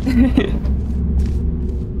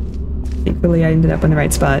 Thankfully, I ended up in the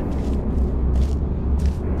right spot.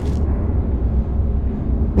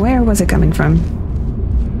 Where was it coming from?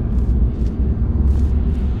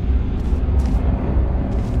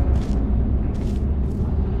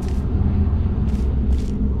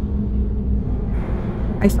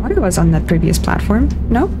 I thought it was on that previous platform.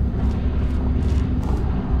 No?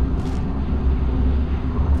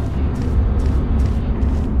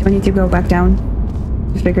 Do I need to go back down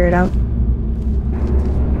to figure it out?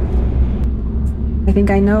 I think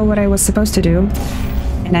I know what I was supposed to do,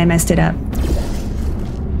 and I messed it up.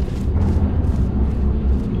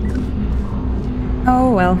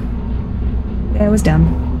 Oh well. That was dumb.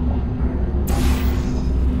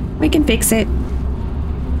 We can fix it.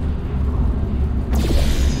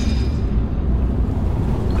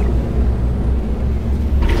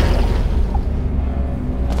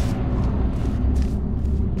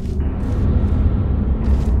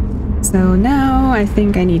 So now I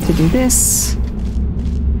think I need to do this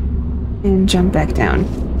and jump back down.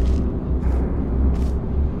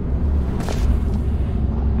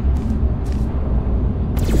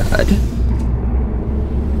 God.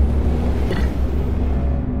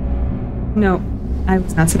 No, I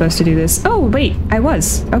was not supposed to do this. Oh, wait, I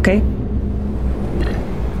was. Okay.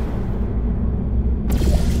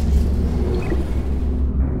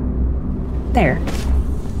 There.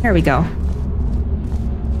 There we go.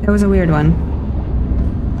 That was a weird one.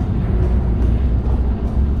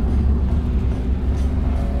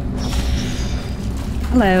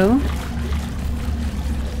 Hello.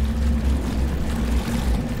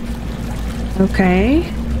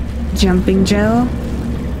 Okay. Jumping gel.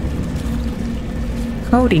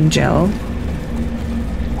 Coating gel.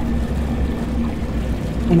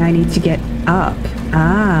 And I need to get up.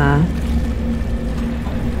 Ah.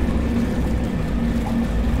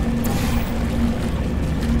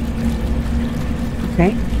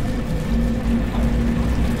 Okay.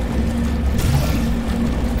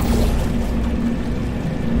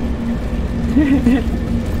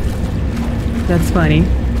 That's funny.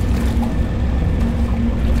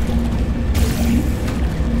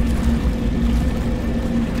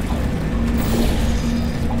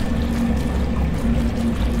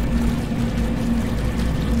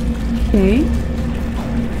 Okay.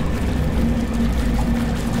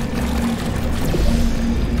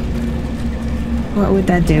 What would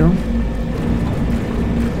that do?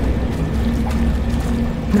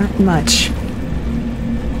 Not much.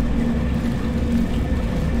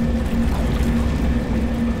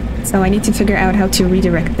 So I need to figure out how to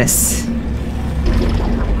redirect this.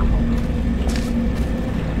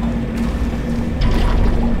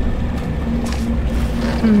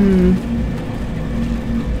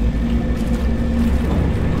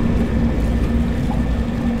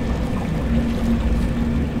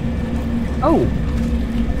 Oh.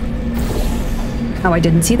 How I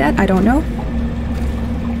didn't see that, I don't know.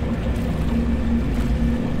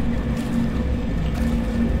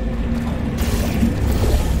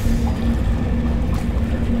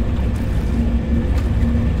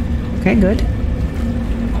 Okay, good.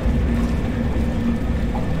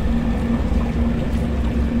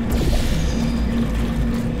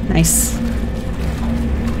 Nice.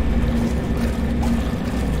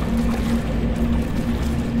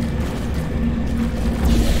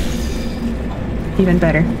 Even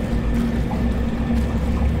better.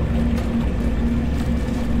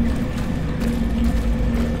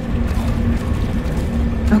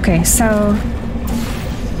 Okay, so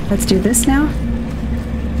let's do this now.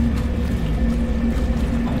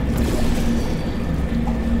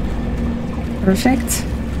 Perfect.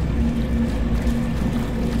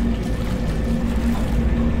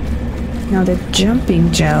 Now the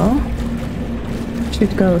jumping gel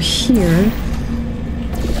should go here.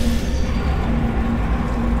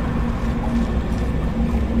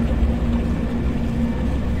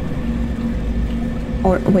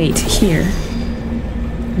 Or wait, here.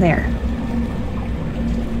 There.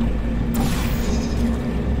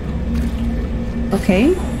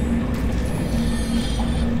 Okay.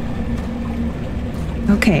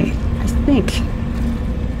 Okay,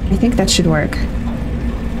 I think that should work.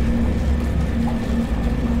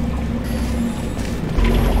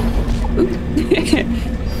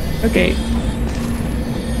 Okay.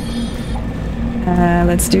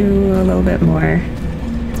 Let's do a little bit more.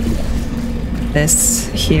 This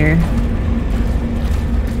here.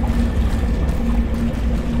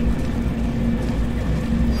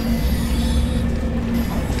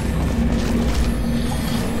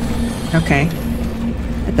 Okay.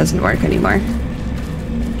 That doesn't work anymore.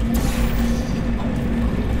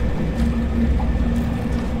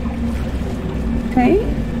 Okay.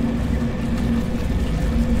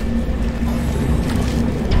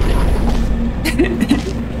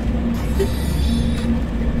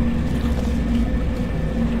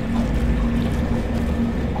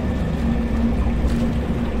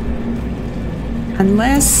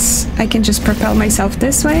 Unless I can just propel myself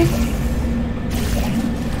this way.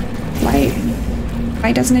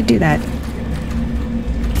 Why doesn't it do that?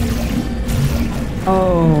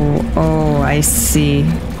 Oh, I see.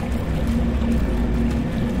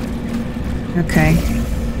 Okay.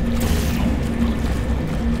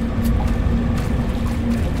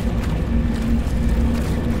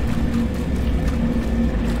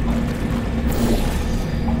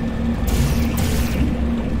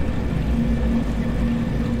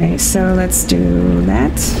 Okay, so let's do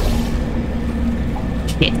that.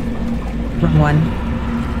 Shit. Wrong one.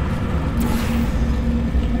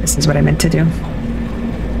 This is what I meant to do.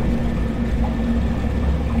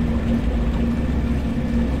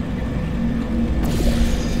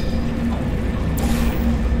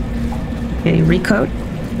 Okay, recode.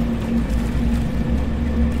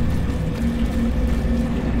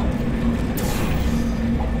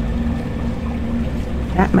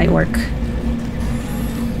 That might work.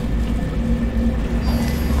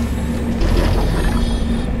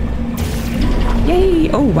 Yay!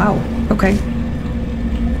 Oh, wow. Okay.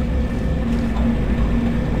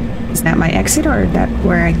 Is that my exit or that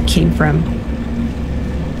where I came from?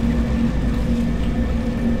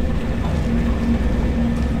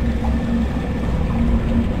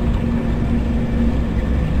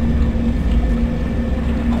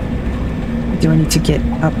 Do I need to get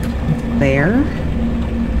up there?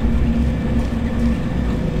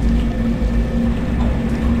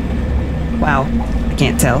 Wow, I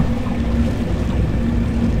can't tell.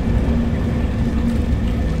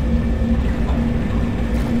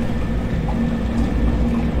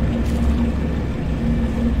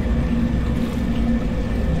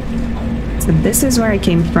 So this is where I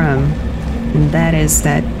came from, and that is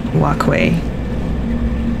that walkway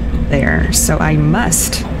there. So I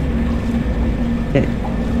must get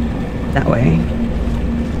that way.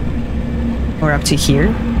 Or up to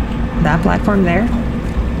here. That platform there.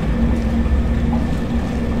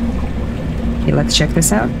 Okay, let's check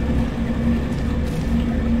this out.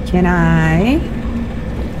 Can I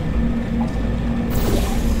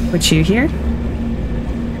put you here?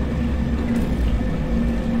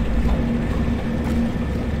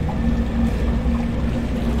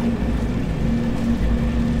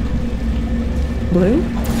 Blue?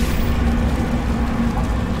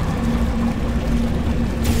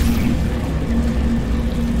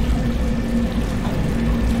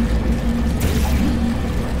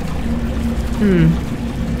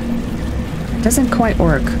 Doesn't quite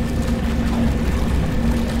work.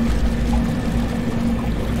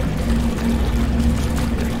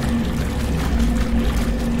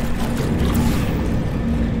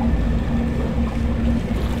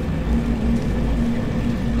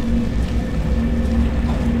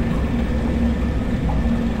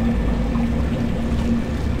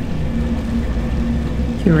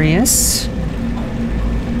 Curious.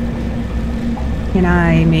 Can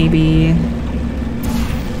I maybe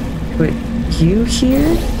put you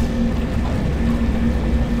here?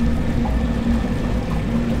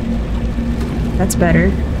 That's better.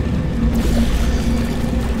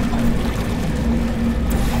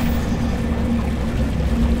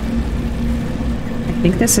 I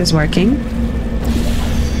think this is working.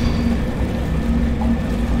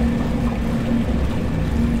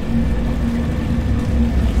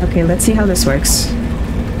 Okay, let's see how this works.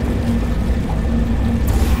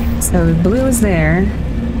 So blue is there.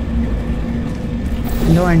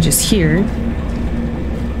 And orange is here.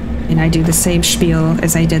 And I do the same spiel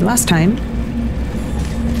as I did last time.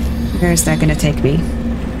 Where is that gonna take me?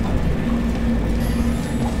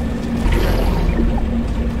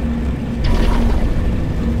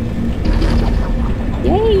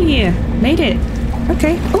 Yay! Made it!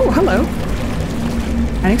 Okay. Oh, hello.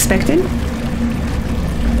 Unexpected.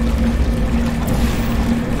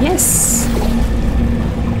 Yes!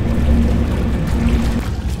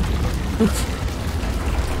 Oof.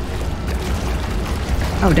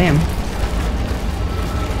 Oh, damn.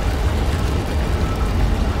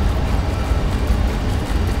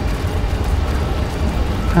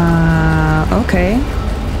 Okay.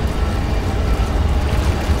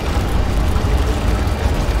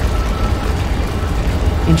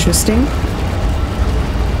 Interesting.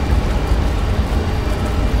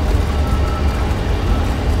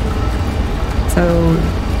 So,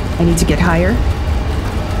 I need to get higher.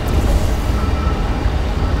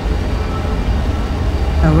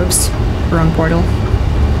 Oh, whoops. Wrong portal.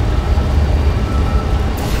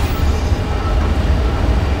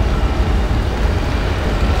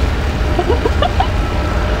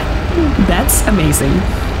 That's amazing.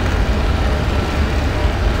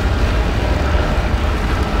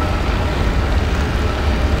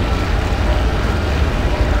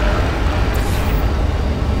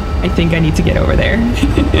 I think I need to get over there.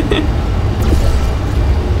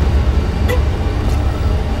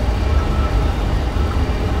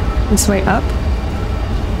 This way up.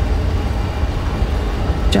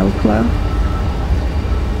 Gel flow.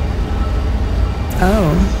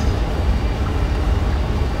 Oh.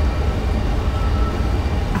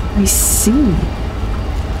 I see.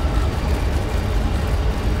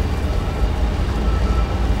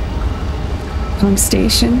 Pump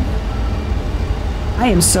station. I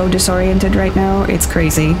am so disoriented right now, it's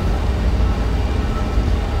crazy.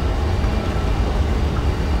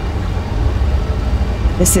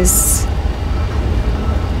 This is...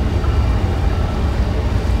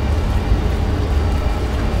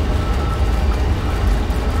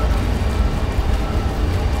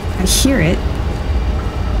 I hear it.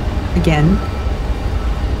 Again.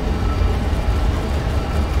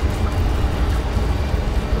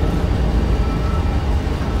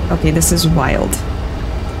 Okay, this is wild.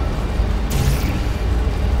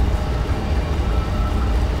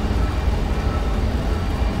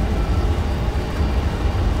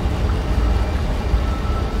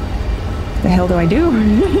 The hell do I do?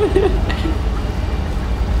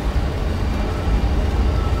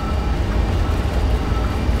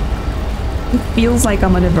 It feels like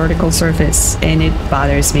I'm on a vertical surface, and it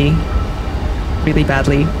bothers me really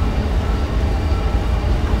badly.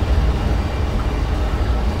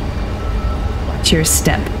 Watch your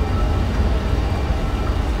step.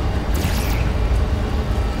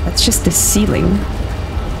 That's just the ceiling.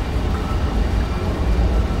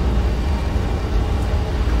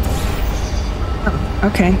 Oh,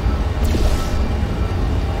 okay.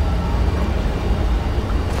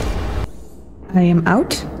 I am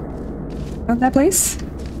out of that place?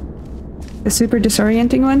 The super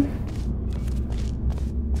disorienting one?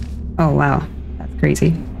 Oh wow, that's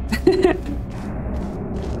crazy.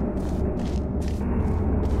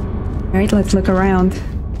 Alright, let's look around.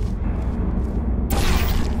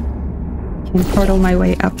 Can portal my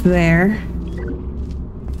way up there.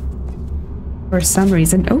 For some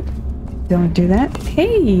reason. Oh, don't do that.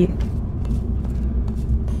 Hey!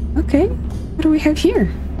 Okay, what do we have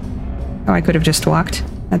here? Oh, I could have just walked.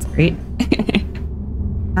 That's great.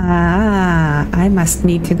 Ah, I must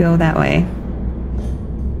need to go that way.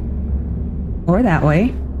 Or that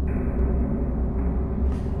way.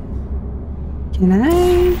 Can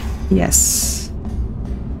I? Yes.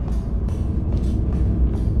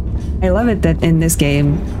 I love it that in this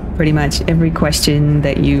game, pretty much every question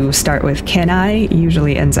that you start with "can I"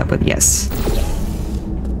 usually ends up with yes.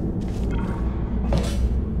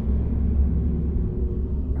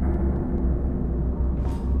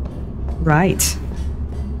 Right.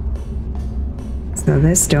 So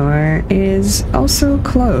this door is also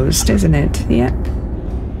closed, isn't it? Yep.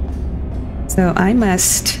 So I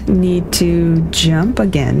must need to jump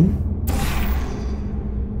again.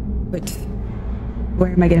 But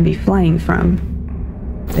where am I going to be flying from?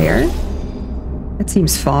 There? That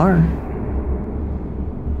seems far.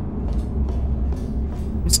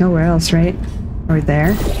 There's nowhere else, right? Or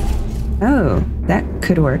there? Oh, that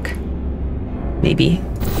could work. Maybe.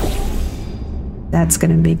 That's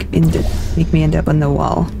gonna make me end up on the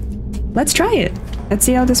wall. Let's try it. Let's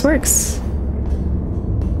see how this works.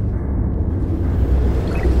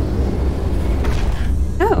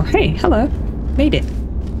 Oh, hey, hello. Made it.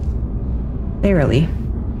 Barely.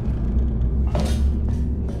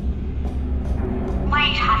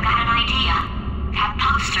 Wait, I've got an idea. That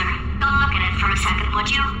poster. Go look at it for a second, would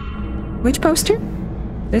you? Which poster?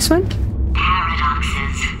 This one?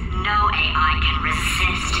 Paradoxes. No AI can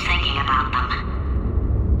resist thinking about them.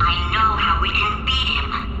 I know how we can beat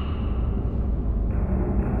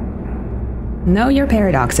him. Know your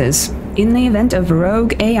paradoxes. In the event of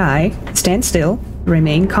rogue AI, stand still,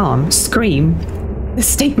 remain calm, scream. This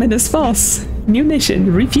statement is false. New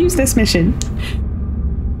mission. Refuse this mission.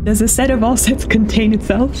 Does a set of all sets contain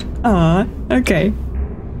itself? Ah, okay.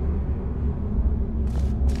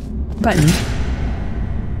 Button.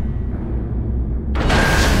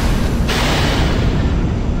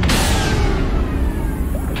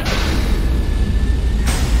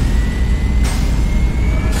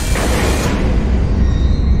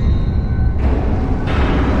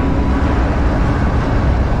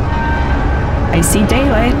 I see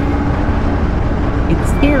daylight. It's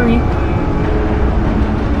scary.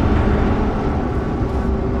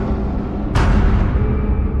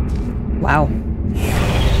 Wow.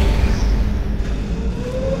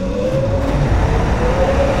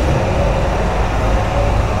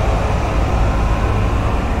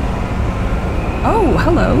 Oh,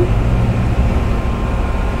 hello.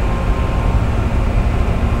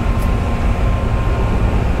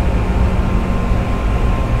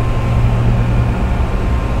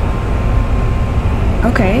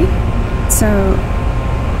 Okay, so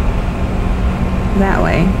that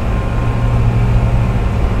way.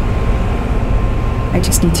 I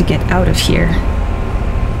just need to get out of here.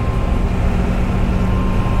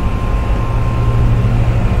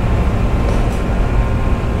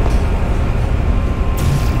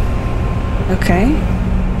 Okay.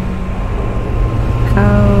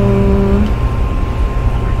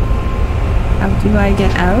 How do I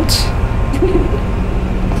get out?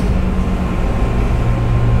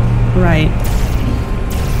 Right.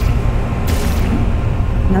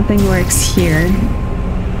 Nothing works here.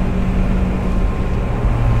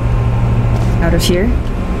 Out of here?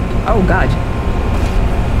 Oh god.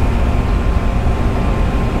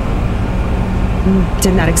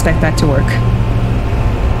 Did not expect that to work.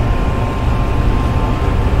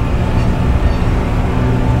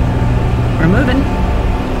 We're moving.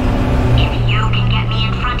 If you can get me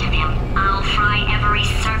in front of him, I'll fry every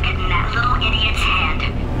circuit in that little idiot's head.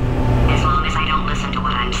 As long as I don't listen to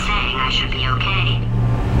what I'm saying, I should be okay.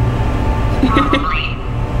 Probably.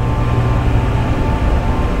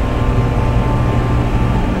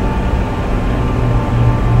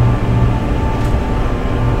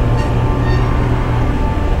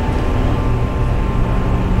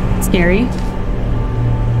 Scary.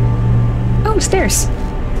 Oh, stairs.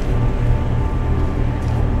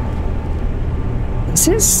 This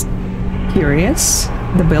is curious.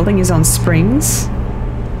 The building is on springs.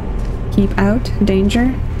 Keep out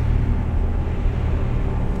danger.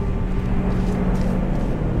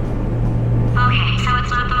 Okay, so it's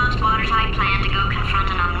not the most watertight plan to go confront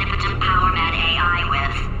an omnipotent power-mad AI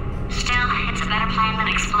with. Still, it's a better plan than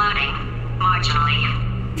exploding. Marginally.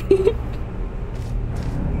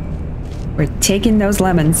 We're taking those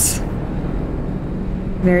lemons.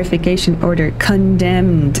 Verification order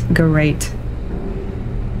condemned. Great.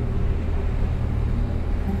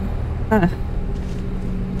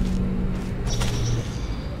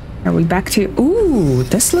 Are we back to... Ooh,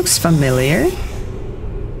 this looks familiar.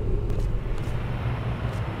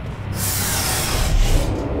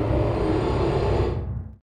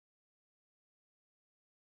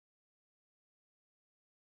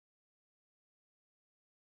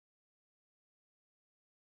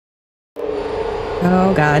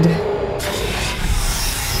 Oh god.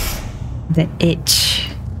 The Itch.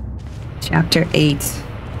 Chapter 8.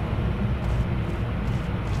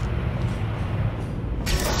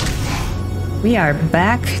 We are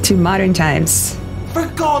back to modern times. For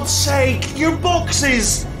God's sake, your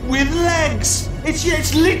boxes with legs.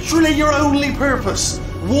 It's literally your only purpose.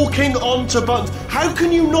 Walking onto buttons. How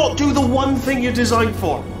can you not do the one thing you're designed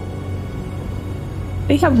for?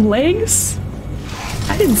 They have legs?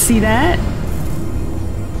 I didn't see that.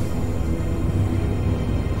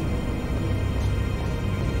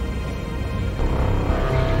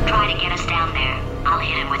 Try to get us down there. I'll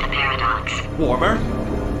hit him with a paradox. Warmer.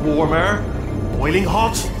 Warmer. Boiling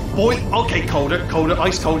hot. Okay, colder,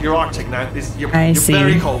 ice cold. You're Arctic now. You're see.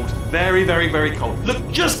 Very cold. Very, very, very cold. Look,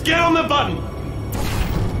 just get on the button.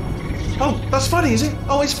 Oh, that's funny, is it?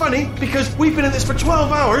 Oh, it's funny because we've been in this for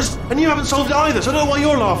 12 hours and you haven't solved it either, so I don't know why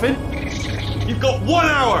you're laughing. You've got 1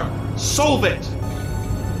 hour. Solve it.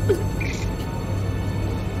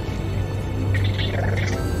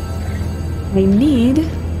 I need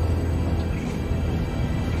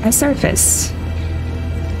a surface.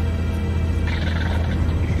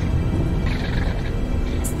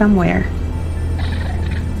 Somewhere.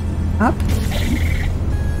 Up.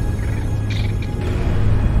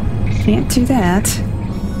 Can't do that.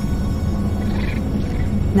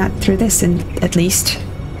 Not through this, at least.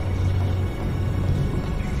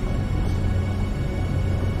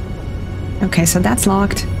 Okay, so that's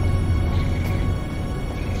locked.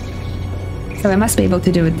 So I must be able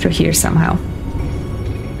to do it through here somehow.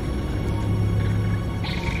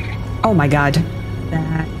 Oh my god.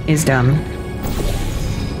 That is dumb.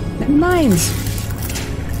 Never mind.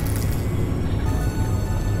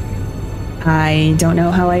 I don't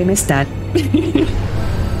know how I missed that.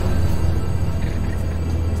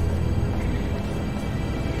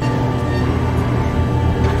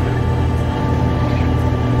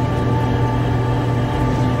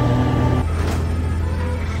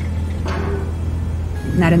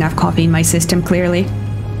 Not enough coffee in my system, clearly.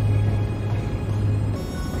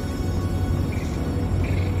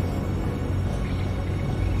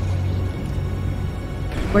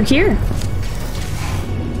 We're here.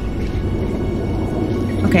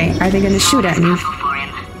 Okay, are they gonna shoot at me? For him.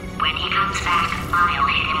 When he comes back, I'll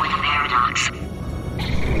hit him with a paradox.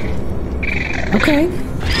 Okay.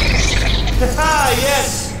 Ah,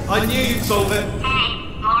 yes! I knew you'd solve it. Hey,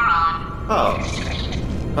 moron. Oh.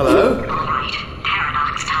 Hello? Alright,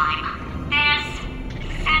 paradox time. This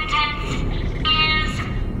sentence is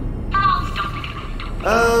false. Don't think about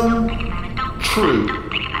it. Don't True.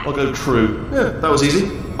 think about it. I'll go true. Yeah, that was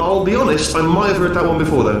easy. I'll be honest, I might have heard that one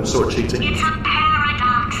before though, sort of cheating. It's a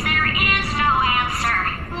paradox. There is no answer.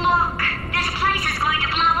 Look, this place is going to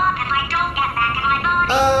blow up if I don't get back in my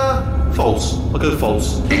body. False. I'll go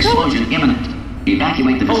false. Explosion imminent.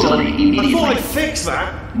 Evacuate the facility immediately. I thought I'd fix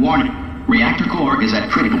that. Warning. Reactor core is at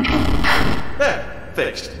critical. There,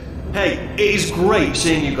 fixed. Hey, it is great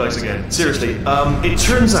seeing you guys again. Seriously, it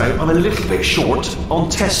turns out I'm a little bit short on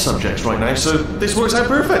test subjects right now, so this works out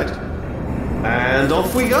perfect. And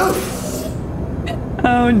off we go.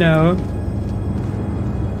 Oh no.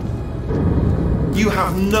 You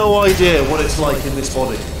have no idea what it's like in this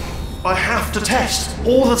body. I have to test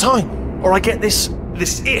all the time, or I get this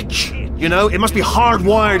itch. You know, it must be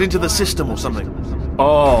hardwired into the system or something.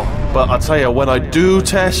 Oh, but I tell you, when I do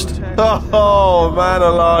test, oh man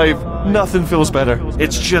alive, nothing feels better.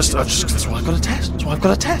 It's just that's why I've got to test. That's why I've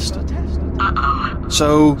got to test. Uh-oh.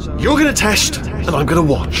 So you're gonna test, and I'm gonna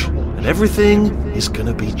watch, and everything is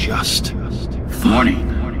gonna be just fine.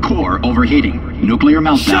 Warning. Core overheating. Nuclear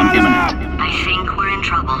meltdown imminent. I think we're in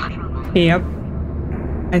trouble. Yep.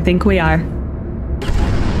 I think we are.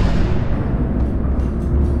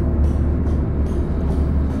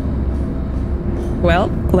 Well,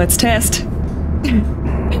 let's test.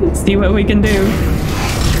 See what we can do.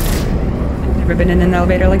 Never been in an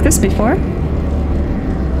elevator like this before.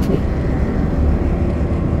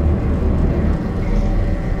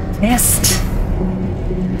 Test.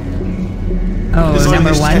 Oh, Designed number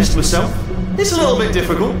this one. test myself. It's a little bit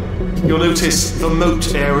difficult. You'll notice the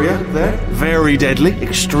moat area there. Very deadly,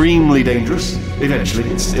 extremely dangerous. Eventually,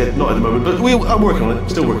 it's not at the moment, but I'm working on it.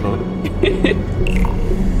 Still working on it.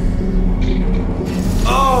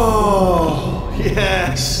 Oh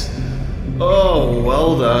yes. Oh,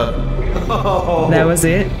 well done. Oh, That was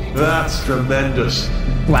it. That's tremendous.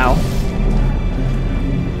 Wow.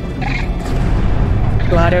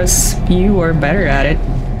 GLaDOS, you were better at it.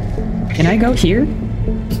 Can I go here?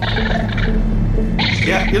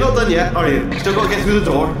 Yeah, you're not done yet, are you? Still got to get through the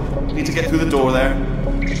door. Need to get through the door there.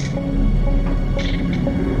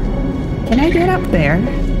 Can I get up there?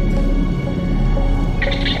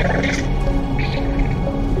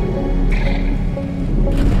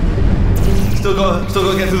 Still got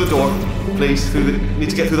to get through the door. Please, need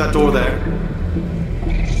to get through that door there.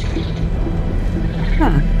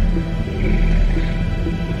 Huh.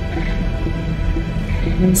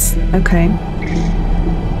 Okay.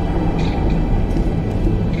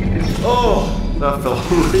 Oh, that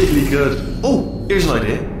felt really good. Oh, here's an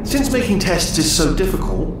idea. Since making tests is so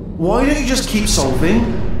difficult, why don't you just keep solving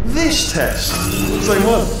this test? Same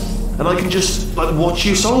one. And I can just, like, watch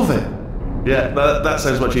you solve it. Yeah, that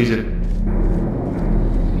sounds much easier.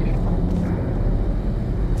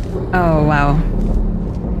 Oh, wow.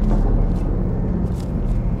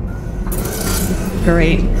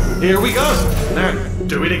 Great. Here we go. Now,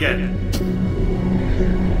 do it again.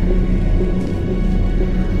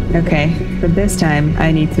 Okay, but this time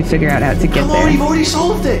I need to figure out how to get Come there. on, you've already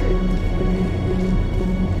solved it.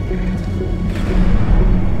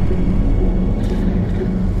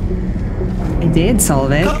 I did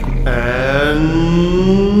solve it. And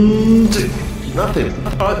nothing.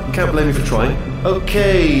 Alright, can't blame me for trying.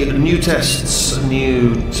 Okay, new tests.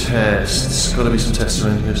 New tests. Gotta be some tests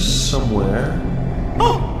around here somewhere.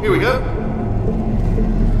 Oh, here we go.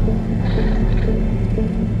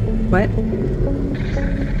 What?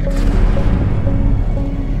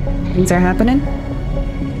 Things are happening?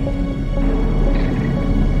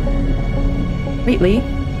 Wheatley?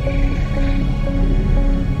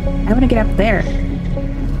 I want to get up there.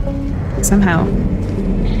 Somehow.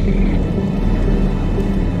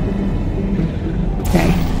 Okay.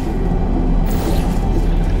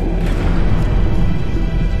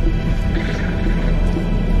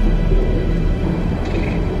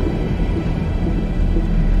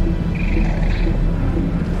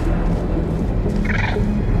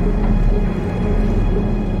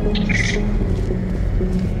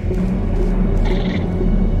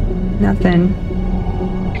 Nothing.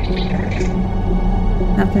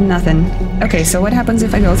 Nothing. Okay, so what happens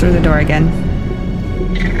if I go through the door again?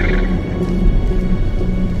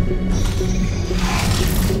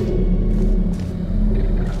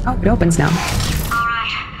 Oh, it opens now.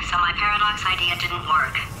 Alright, so my paradox idea didn't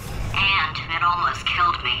work. And it almost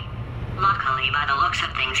killed me. Luckily, by the looks of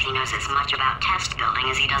things, he knows as much about test building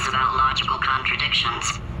as he does about logical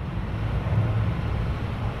contradictions.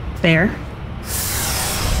 There.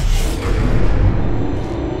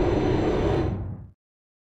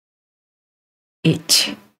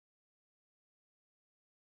 H.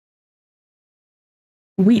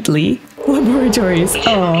 Wheatley Laboratories. It shouldn't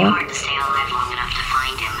be Oh. hard to stay alive long enough to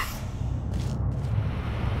find him.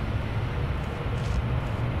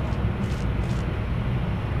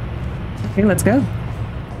 Okay, let's go.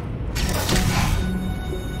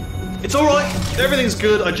 It's alright. Everything's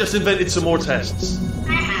good. I just invented some more tests.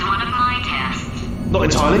 This is one of my tests. Not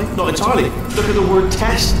entirely, not entirely. Look at the word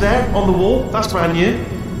test there on the wall. That's brand new.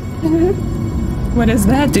 What does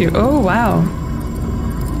that do? Oh, wow.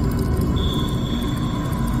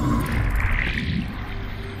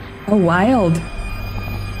 Oh, wild.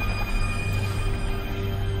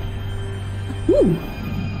 Ooh.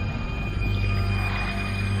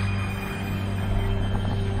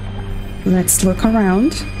 Let's look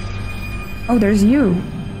around. Oh, there's you.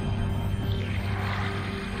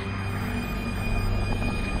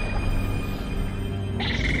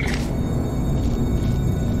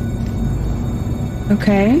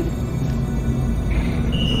 Okay.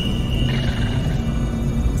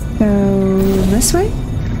 So, this way?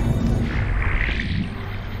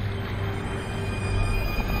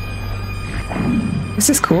 This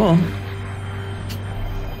is cool.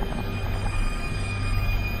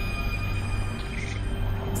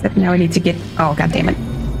 Except now I need to get... Oh, god damn it.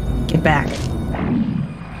 Get back.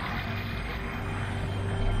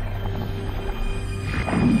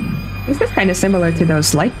 This is kind of similar to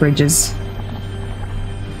those light bridges.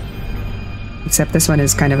 Except this one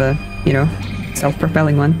is kind of a, you know,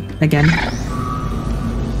 self-propelling one, again.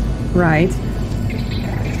 Right.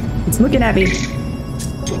 It's looking at me.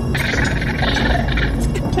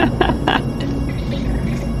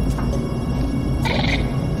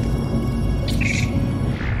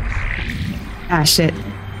 Ah, shit.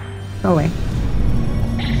 Go away.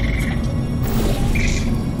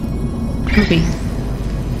 Poopy.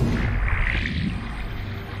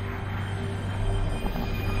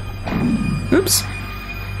 Oops.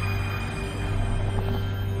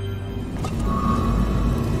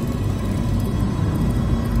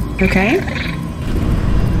 Okay.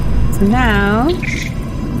 So now...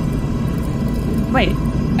 Wait.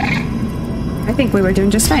 I think we were doing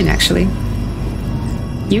just fine, actually.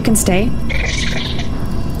 You can stay.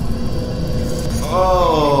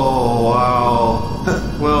 Oh,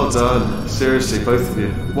 wow. Well done. Seriously, both of you.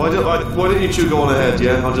 Why don't you two go on ahead,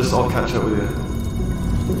 yeah? I'll catch up with you.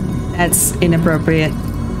 That's inappropriate.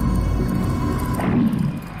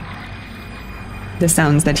 The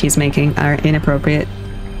sounds that he's making are inappropriate.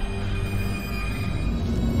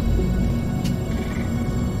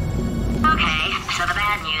 Okay, so the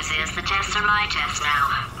bad news is the tests are my tests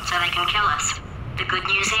now, so they can kill us. The good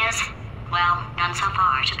news is, well, none so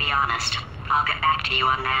far, to be honest. I'll get back to you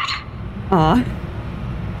on that. Aw.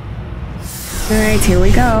 Alright, here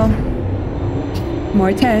we go.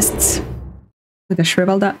 More tests. With a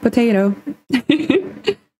shriveled up potato.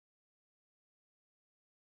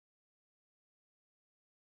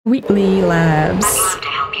 Wheatley Labs. I'd love to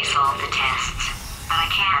help you solve the tests, but I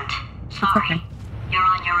can't. Sorry. Okay. You're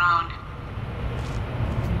on your own.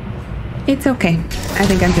 It's okay. I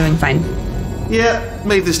think I'm doing fine. Yeah,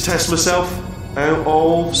 made this test myself out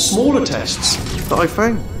of smaller tests that I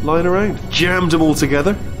found lying around. Jammed them all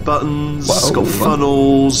together. Buttons, it's got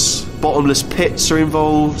funnels, bottomless pits are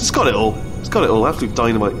involved. It's got it all. It's got it all. Absolute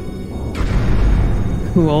dynamite.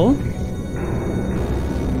 Cool.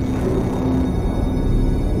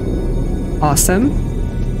 Awesome.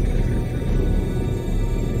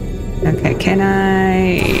 Okay, can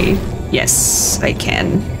I... Yes, I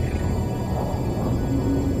can.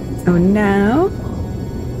 So now...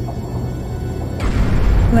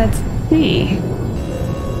 Let's see.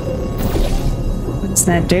 What does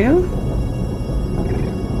that do?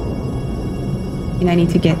 And I need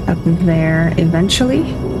to get up there eventually.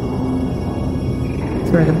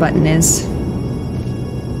 That's where the button is.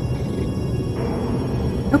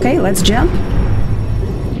 Okay, let's jump.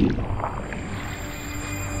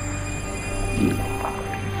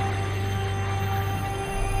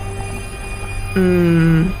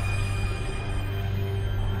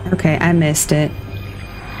 Okay, I missed it.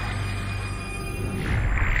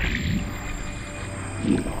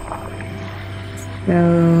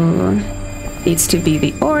 So... needs to be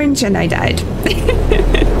the orange, and I died.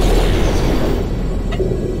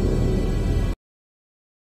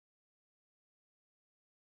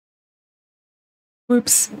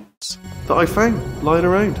 Whoops. That I found lying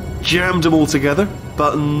around. Jammed them all together.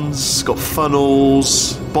 Buttons, got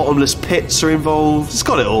funnels, bottomless pits are involved. It's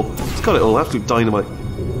got it all. It's got it all. Absolute dynamite.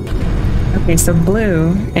 Okay, so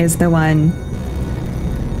blue is the one.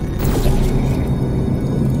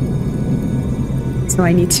 So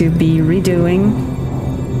I need to be redoing.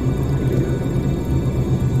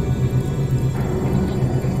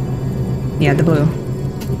 Yeah, the blue.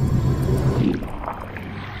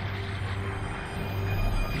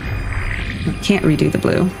 I can't redo the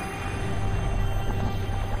blue.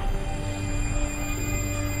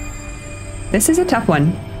 This is a tough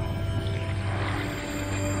one.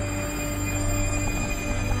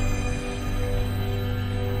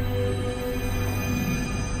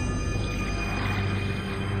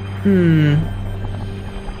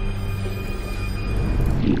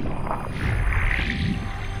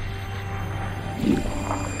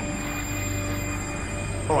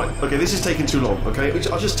 Alright, okay, this is taking too long, okay?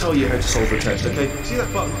 I'll just tell you how to solve the test, okay? See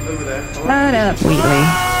that button over there? Shut up, Wheatley.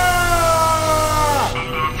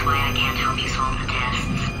 And that's why I can't help you solve the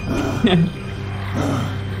tests.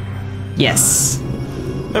 Yes.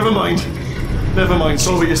 Never mind. Never mind,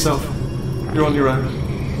 solve it yourself. You're on your own.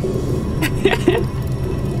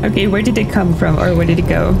 Okay, where did it come from, or where did it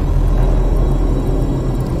go?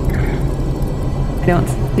 I don't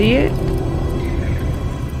see it.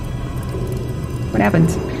 What happened?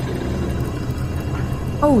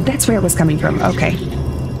 Oh, that's where it was coming from. Okay.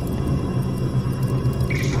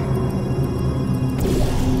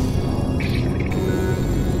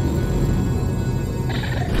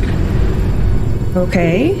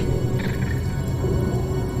 Okay.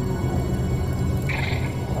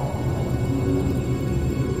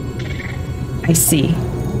 I see.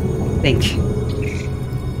 Think.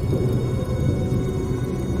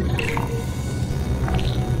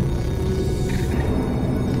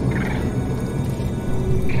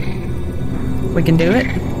 We can do it.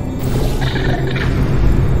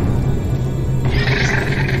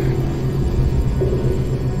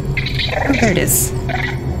 Oh, there it is.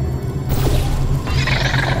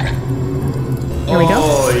 Here we go.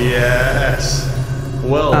 Oh, yes.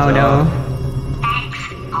 Well done. Oh, no.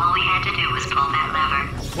 All we had to do was pull that lever.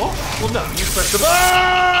 What? Well, no, you pressed the...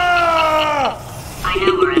 Ah! I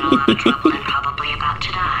know we're in a lot of trouble and probably about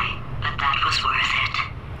to die, but that was worth it.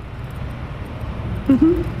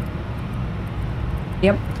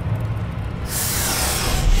 Yep.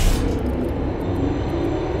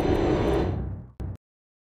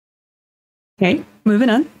 Okay, moving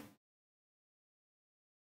on.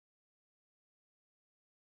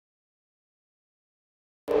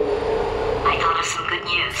 I thought of some good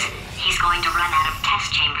news. He's going to run out of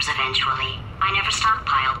test chambers eventually. I never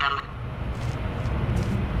stockpiled them.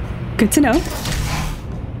 Good to know.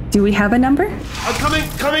 Do we have a number? I'm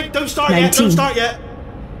coming, don't start 19. yet, don't start yet.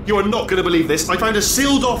 You are not going to believe this. I found a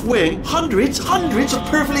sealed off wing, hundreds of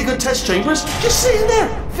perfectly good test chambers, just sitting there,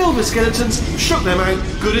 filled with skeletons, shook them out,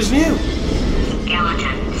 good as new.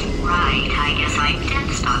 Skeletons. Right, I guess I did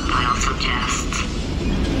stockpile some tests.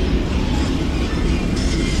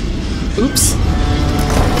 Oops.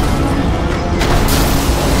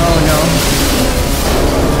 Oh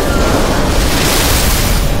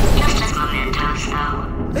Just as mementos, though.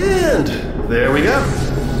 And there we go.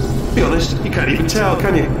 Be honest, you can't even tell,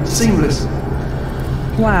 can you? Seamless.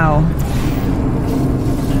 no. Wow.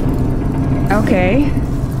 Okay.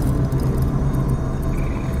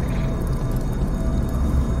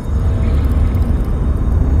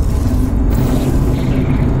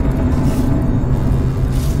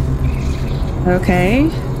 Okay.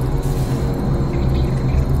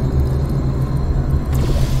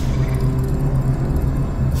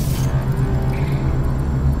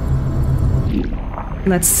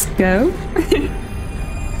 Let's go.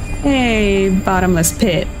 Hey, bottomless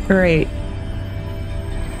pit. Great.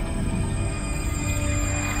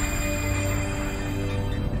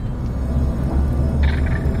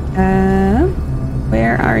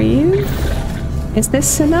 Where are you? Is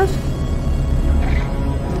this enough?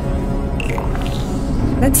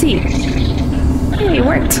 Let's see. Hey, it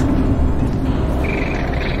worked.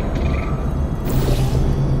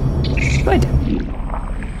 Good.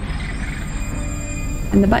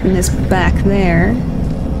 And the button is back there.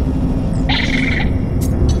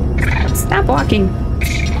 Stop walking.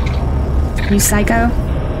 You psycho.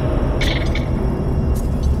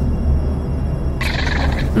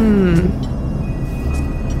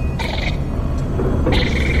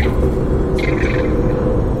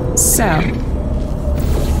 So.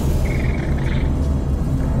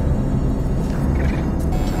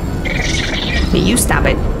 Hey, you stop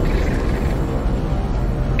it.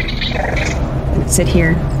 Sit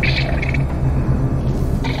here.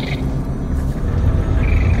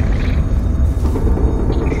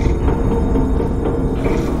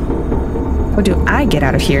 How do I get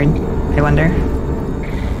out of here, I wonder?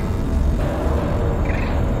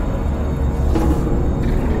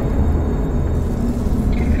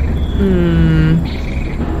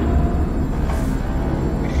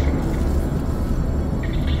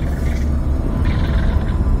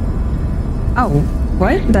 Oh,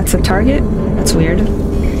 what? That's a target? That's weird.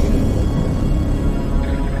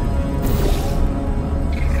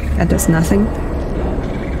 That does nothing.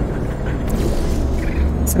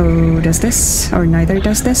 So, does this? Or neither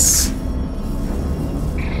does this?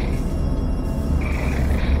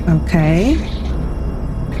 Okay.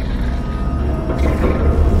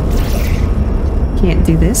 Can't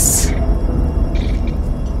do this.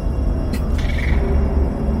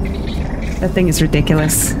 That thing is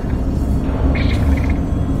ridiculous.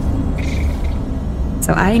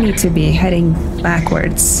 So I need to be heading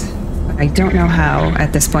backwards. But I don't know how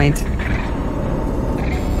at this point.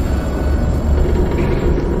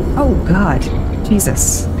 Oh God.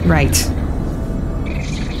 Jesus. Right.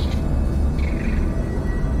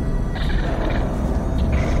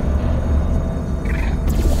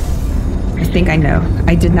 I think I know.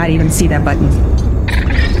 I did not even see that button.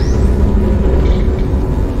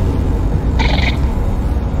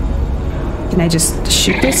 Can I just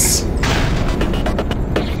shoot this?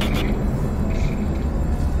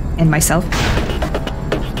 And myself?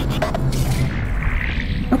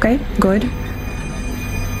 Okay, good.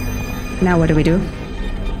 Now what do we do?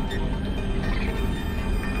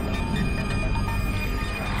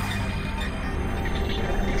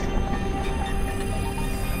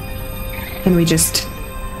 Can we just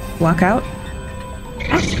walk out?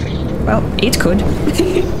 Well, it could.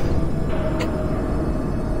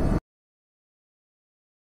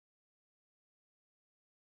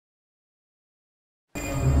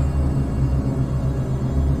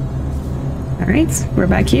 Alright, we're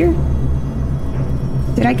back here.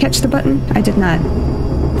 Did I catch the button? I did not.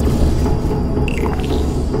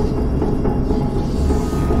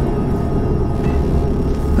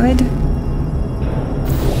 Good.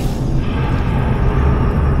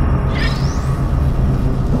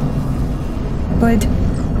 Good.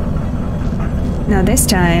 Now this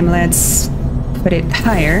time, let's put it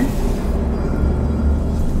higher.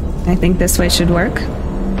 I think this way should work.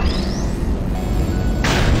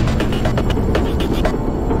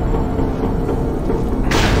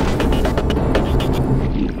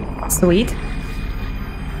 Sweet.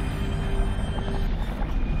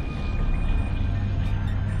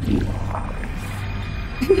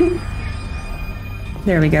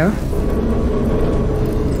 There we go.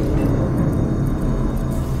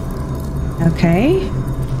 Okay.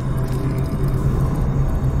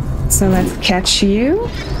 So let's catch you.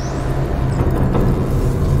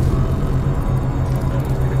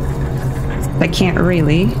 I can't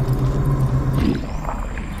really.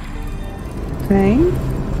 Okay.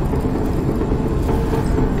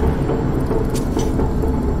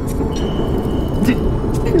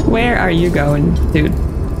 Where are you going, dude?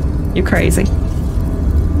 You're crazy.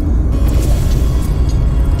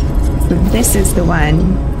 So this is the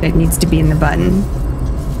one that needs to be in the button.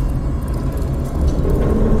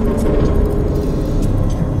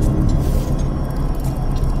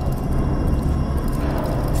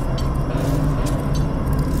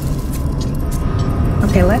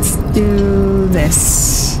 Okay, let's do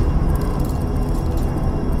this.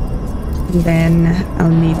 And then I'll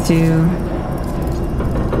need to...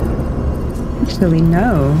 Actually,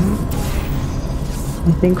 no.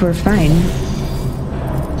 I think we're fine.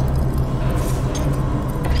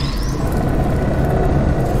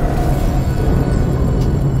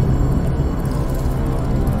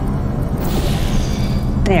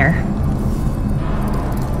 There.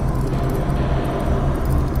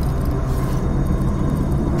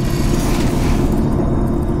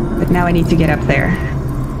 But now I need to get up there.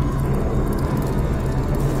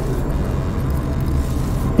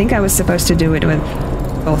 I think I was supposed to do it with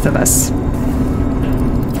both of us.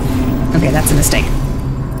 Okay, that's a mistake.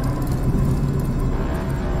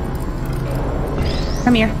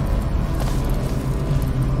 Come here.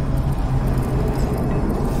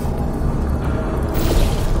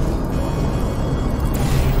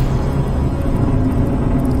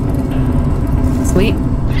 Sweet.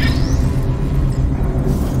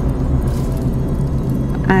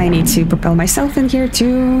 I need to propel myself in here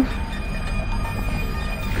too.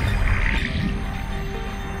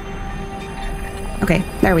 Okay,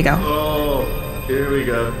 there we go. Oh, here we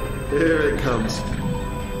go. Here it comes.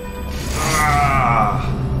 Ah.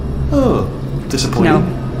 Oh, disappointing.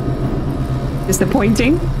 No.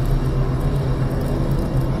 Disappointing?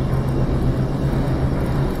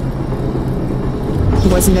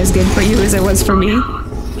 It wasn't as good for you as it was for me.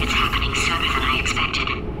 It's happening sooner than I expected.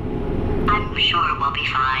 I'm sure we'll be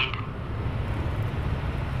fine.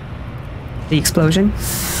 The explosion?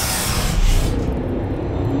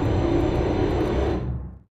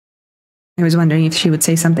 I was wondering if she would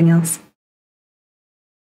say something else.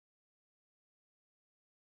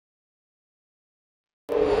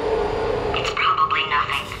 It's probably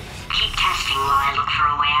nothing. Keep testing while I look for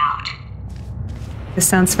a way out. This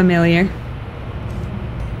sounds familiar.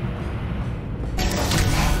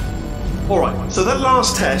 Alright, so that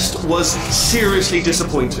last test was seriously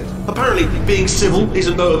disappointing. Apparently, being civil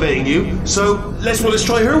isn't motivating you, so let's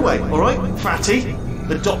try her way, alright? Fatty,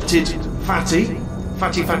 adopted Fatty,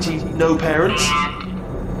 Fatty, no parents.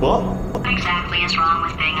 What? What exactly is wrong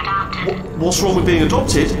with being adopted? What's wrong with being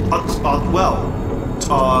adopted?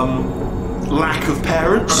 Lack of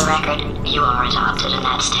parents. For the record, you are adopted, and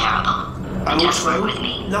that's terrible. And Just also, work with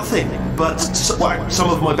me. nothing. But some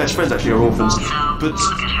of my best friends actually are orphans. Also, But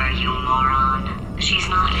look at her, you moron. She's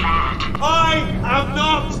not fat. I am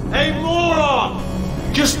not a moron.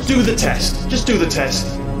 Just do the test. Just do the test.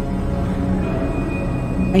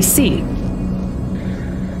 I see.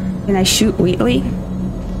 Can I shoot Wheatley?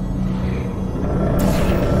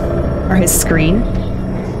 Or his screen?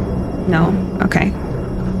 No? Okay.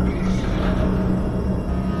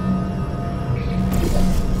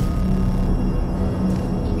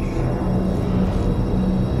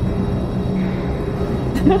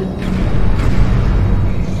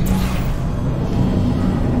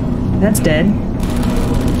 That's dead.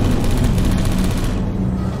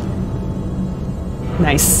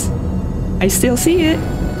 Nice. I still see it.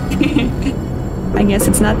 I guess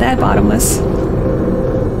it's not that bottomless.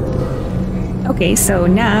 Okay, so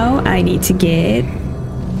now I need to get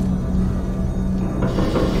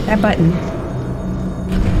that button.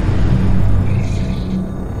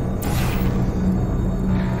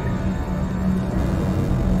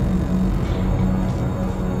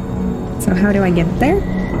 So how do I get there?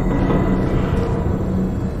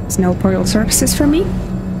 There's no portal surfaces for me.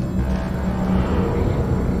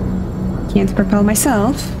 Can't propel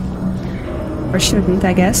myself. Or shouldn't,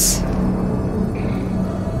 I guess.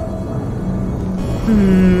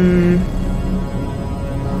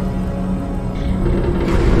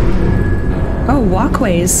 Oh,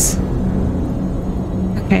 walkways.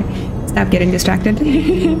 Okay, stop getting distracted.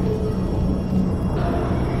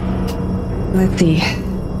 Let's see.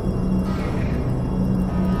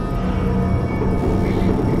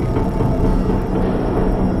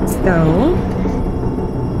 So,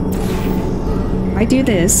 if I do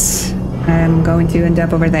this, I'm going to end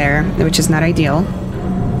up over there, which is not ideal.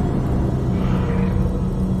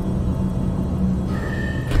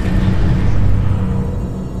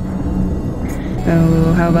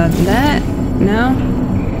 So, how about that? No?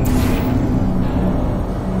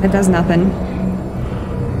 It does nothing.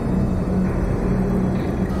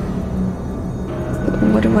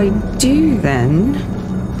 What do I do then?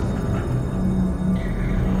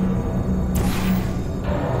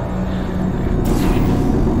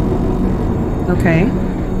 Okay.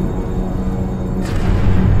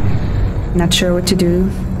 Not sure what to do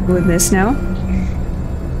with this now.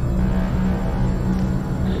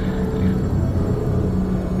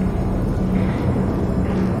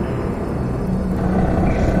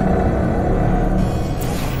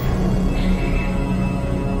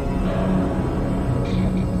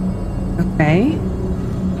 Okay.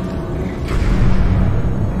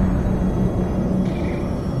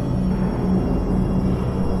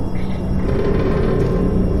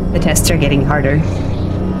 The tests are getting harder.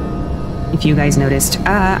 If you guys noticed.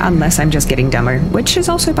 Unless I'm just getting dumber, which is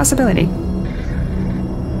also a possibility.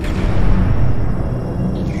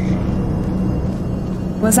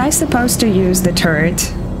 Was I supposed to use the turret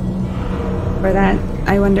for that,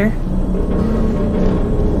 I wonder?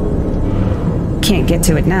 Can't get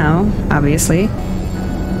to it now, obviously.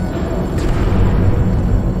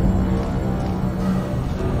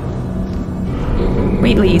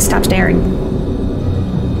 Wheatley, stop staring.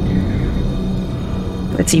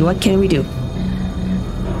 Let's see, what can we do?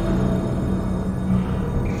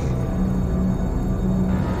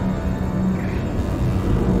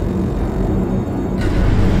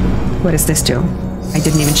 What does this do? I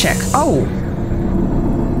didn't even check. Oh!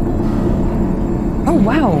 Oh,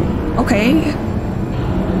 wow. Okay.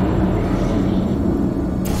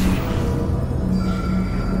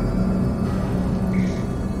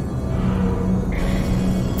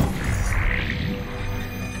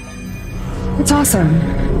 It's awesome.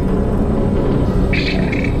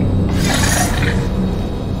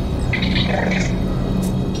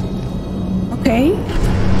 Okay.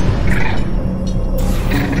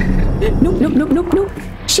 Nope.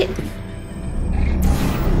 Shit.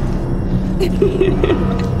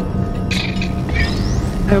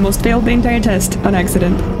 I almost failed the entire test on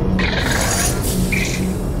accident.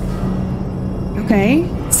 Okay,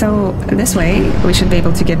 so this way we should be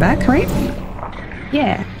able to get back, right?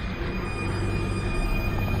 Yeah.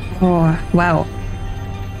 Oh, wow.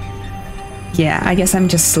 Yeah, I guess I'm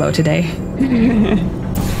just slow today.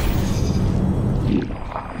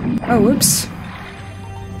 Oh, whoops.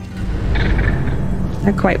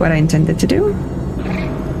 Not quite what I intended to do.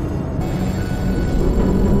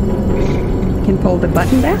 Can pull the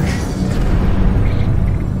button back.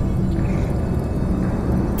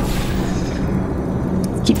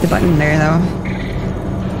 Keep the button there, though.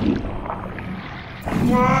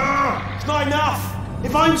 It's not enough!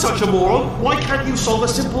 If I'm such a moron, why can't you solve a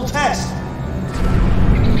simple test?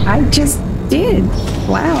 I just did.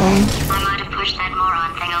 Wow. I might have pushed that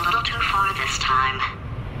moron thing a little too far this time.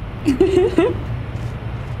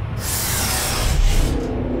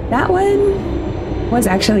 That one was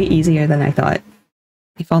actually easier than I thought.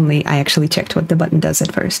 If only I actually checked what the button does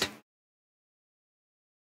at first.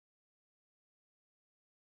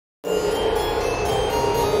 Now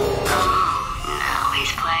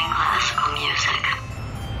he's playing classical music.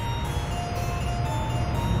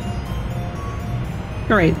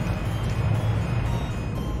 Great.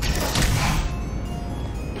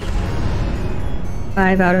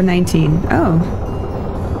 Five out of 19. Oh.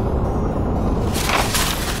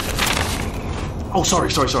 Oh, sorry.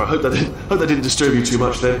 I hope that didn't disturb you too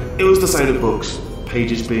much then. It was the sound of books.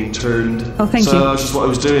 Pages being turned. Oh, thank you. So that's just what I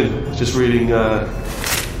was doing. Just reading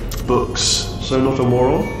books. So not a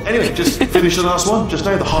moron. Anyway, just finished the last one. Just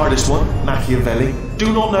now, the hardest one. Machiavelli.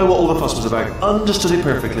 Do not know what all the fuss was about. Understood it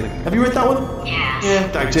perfectly. Have you read that one? Yes.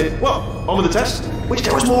 Yeah, doubt it. Well, on with the test. Which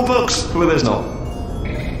there was more books. Well, there's not.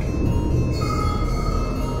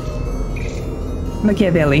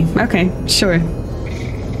 Machiavelli. Okay, sure.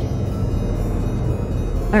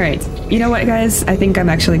 Alright, you know what guys? I think I'm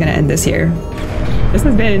actually gonna end this here. This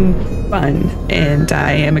has been fun, and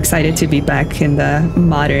I am excited to be back in the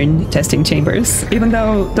modern testing chambers, even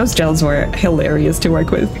though those gels were hilarious to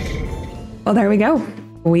work with. Well, there we go.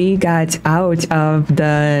 We got out of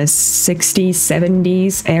the 60s,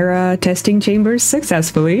 70s era testing chambers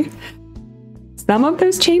successfully. Some of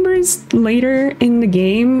those chambers later in the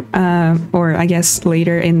game, or I guess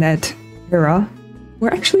later in that era,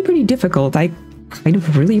 were actually pretty difficult. I kind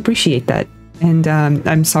of really appreciate that. And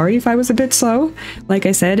I'm sorry if I was a bit slow. Like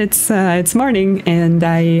I said, it's morning and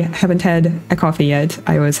I haven't had a coffee yet.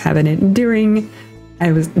 I was having it during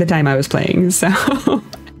the time I was playing, so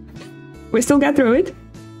we still got through it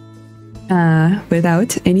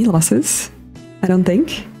without any losses, I don't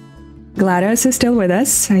think. GLaDOS is still with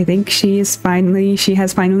us. I think she has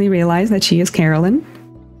finally realized that she is Carolyn.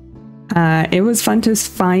 It was fun to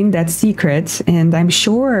find that secret, and I'm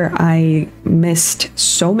sure I missed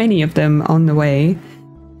so many of them on the way,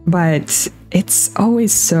 but it's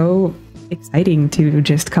always so exciting to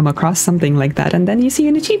just come across something like that, and then you see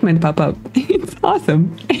an achievement pop up. It's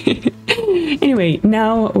awesome. Anyway,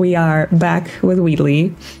 now we are back with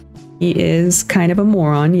Wheatley. He is kind of a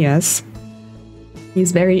moron, yes.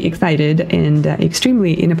 He's very excited and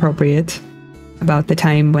extremely inappropriate about the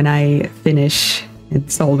time when I finish and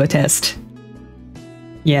solve a test.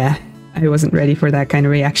 Yeah, I wasn't ready for that kind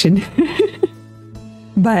of reaction.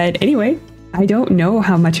 But anyway, I don't know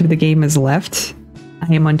how much of the game is left.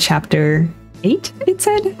 I am on chapter 8, it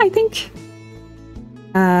said, I think.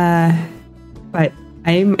 But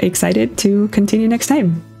I'm excited to continue next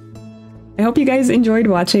time. I hope you guys enjoyed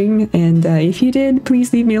watching, and if you did,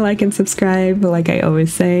 please leave me a like and subscribe, like I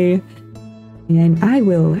always say. And I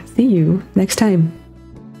will see you next time.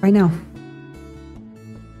 Bye now.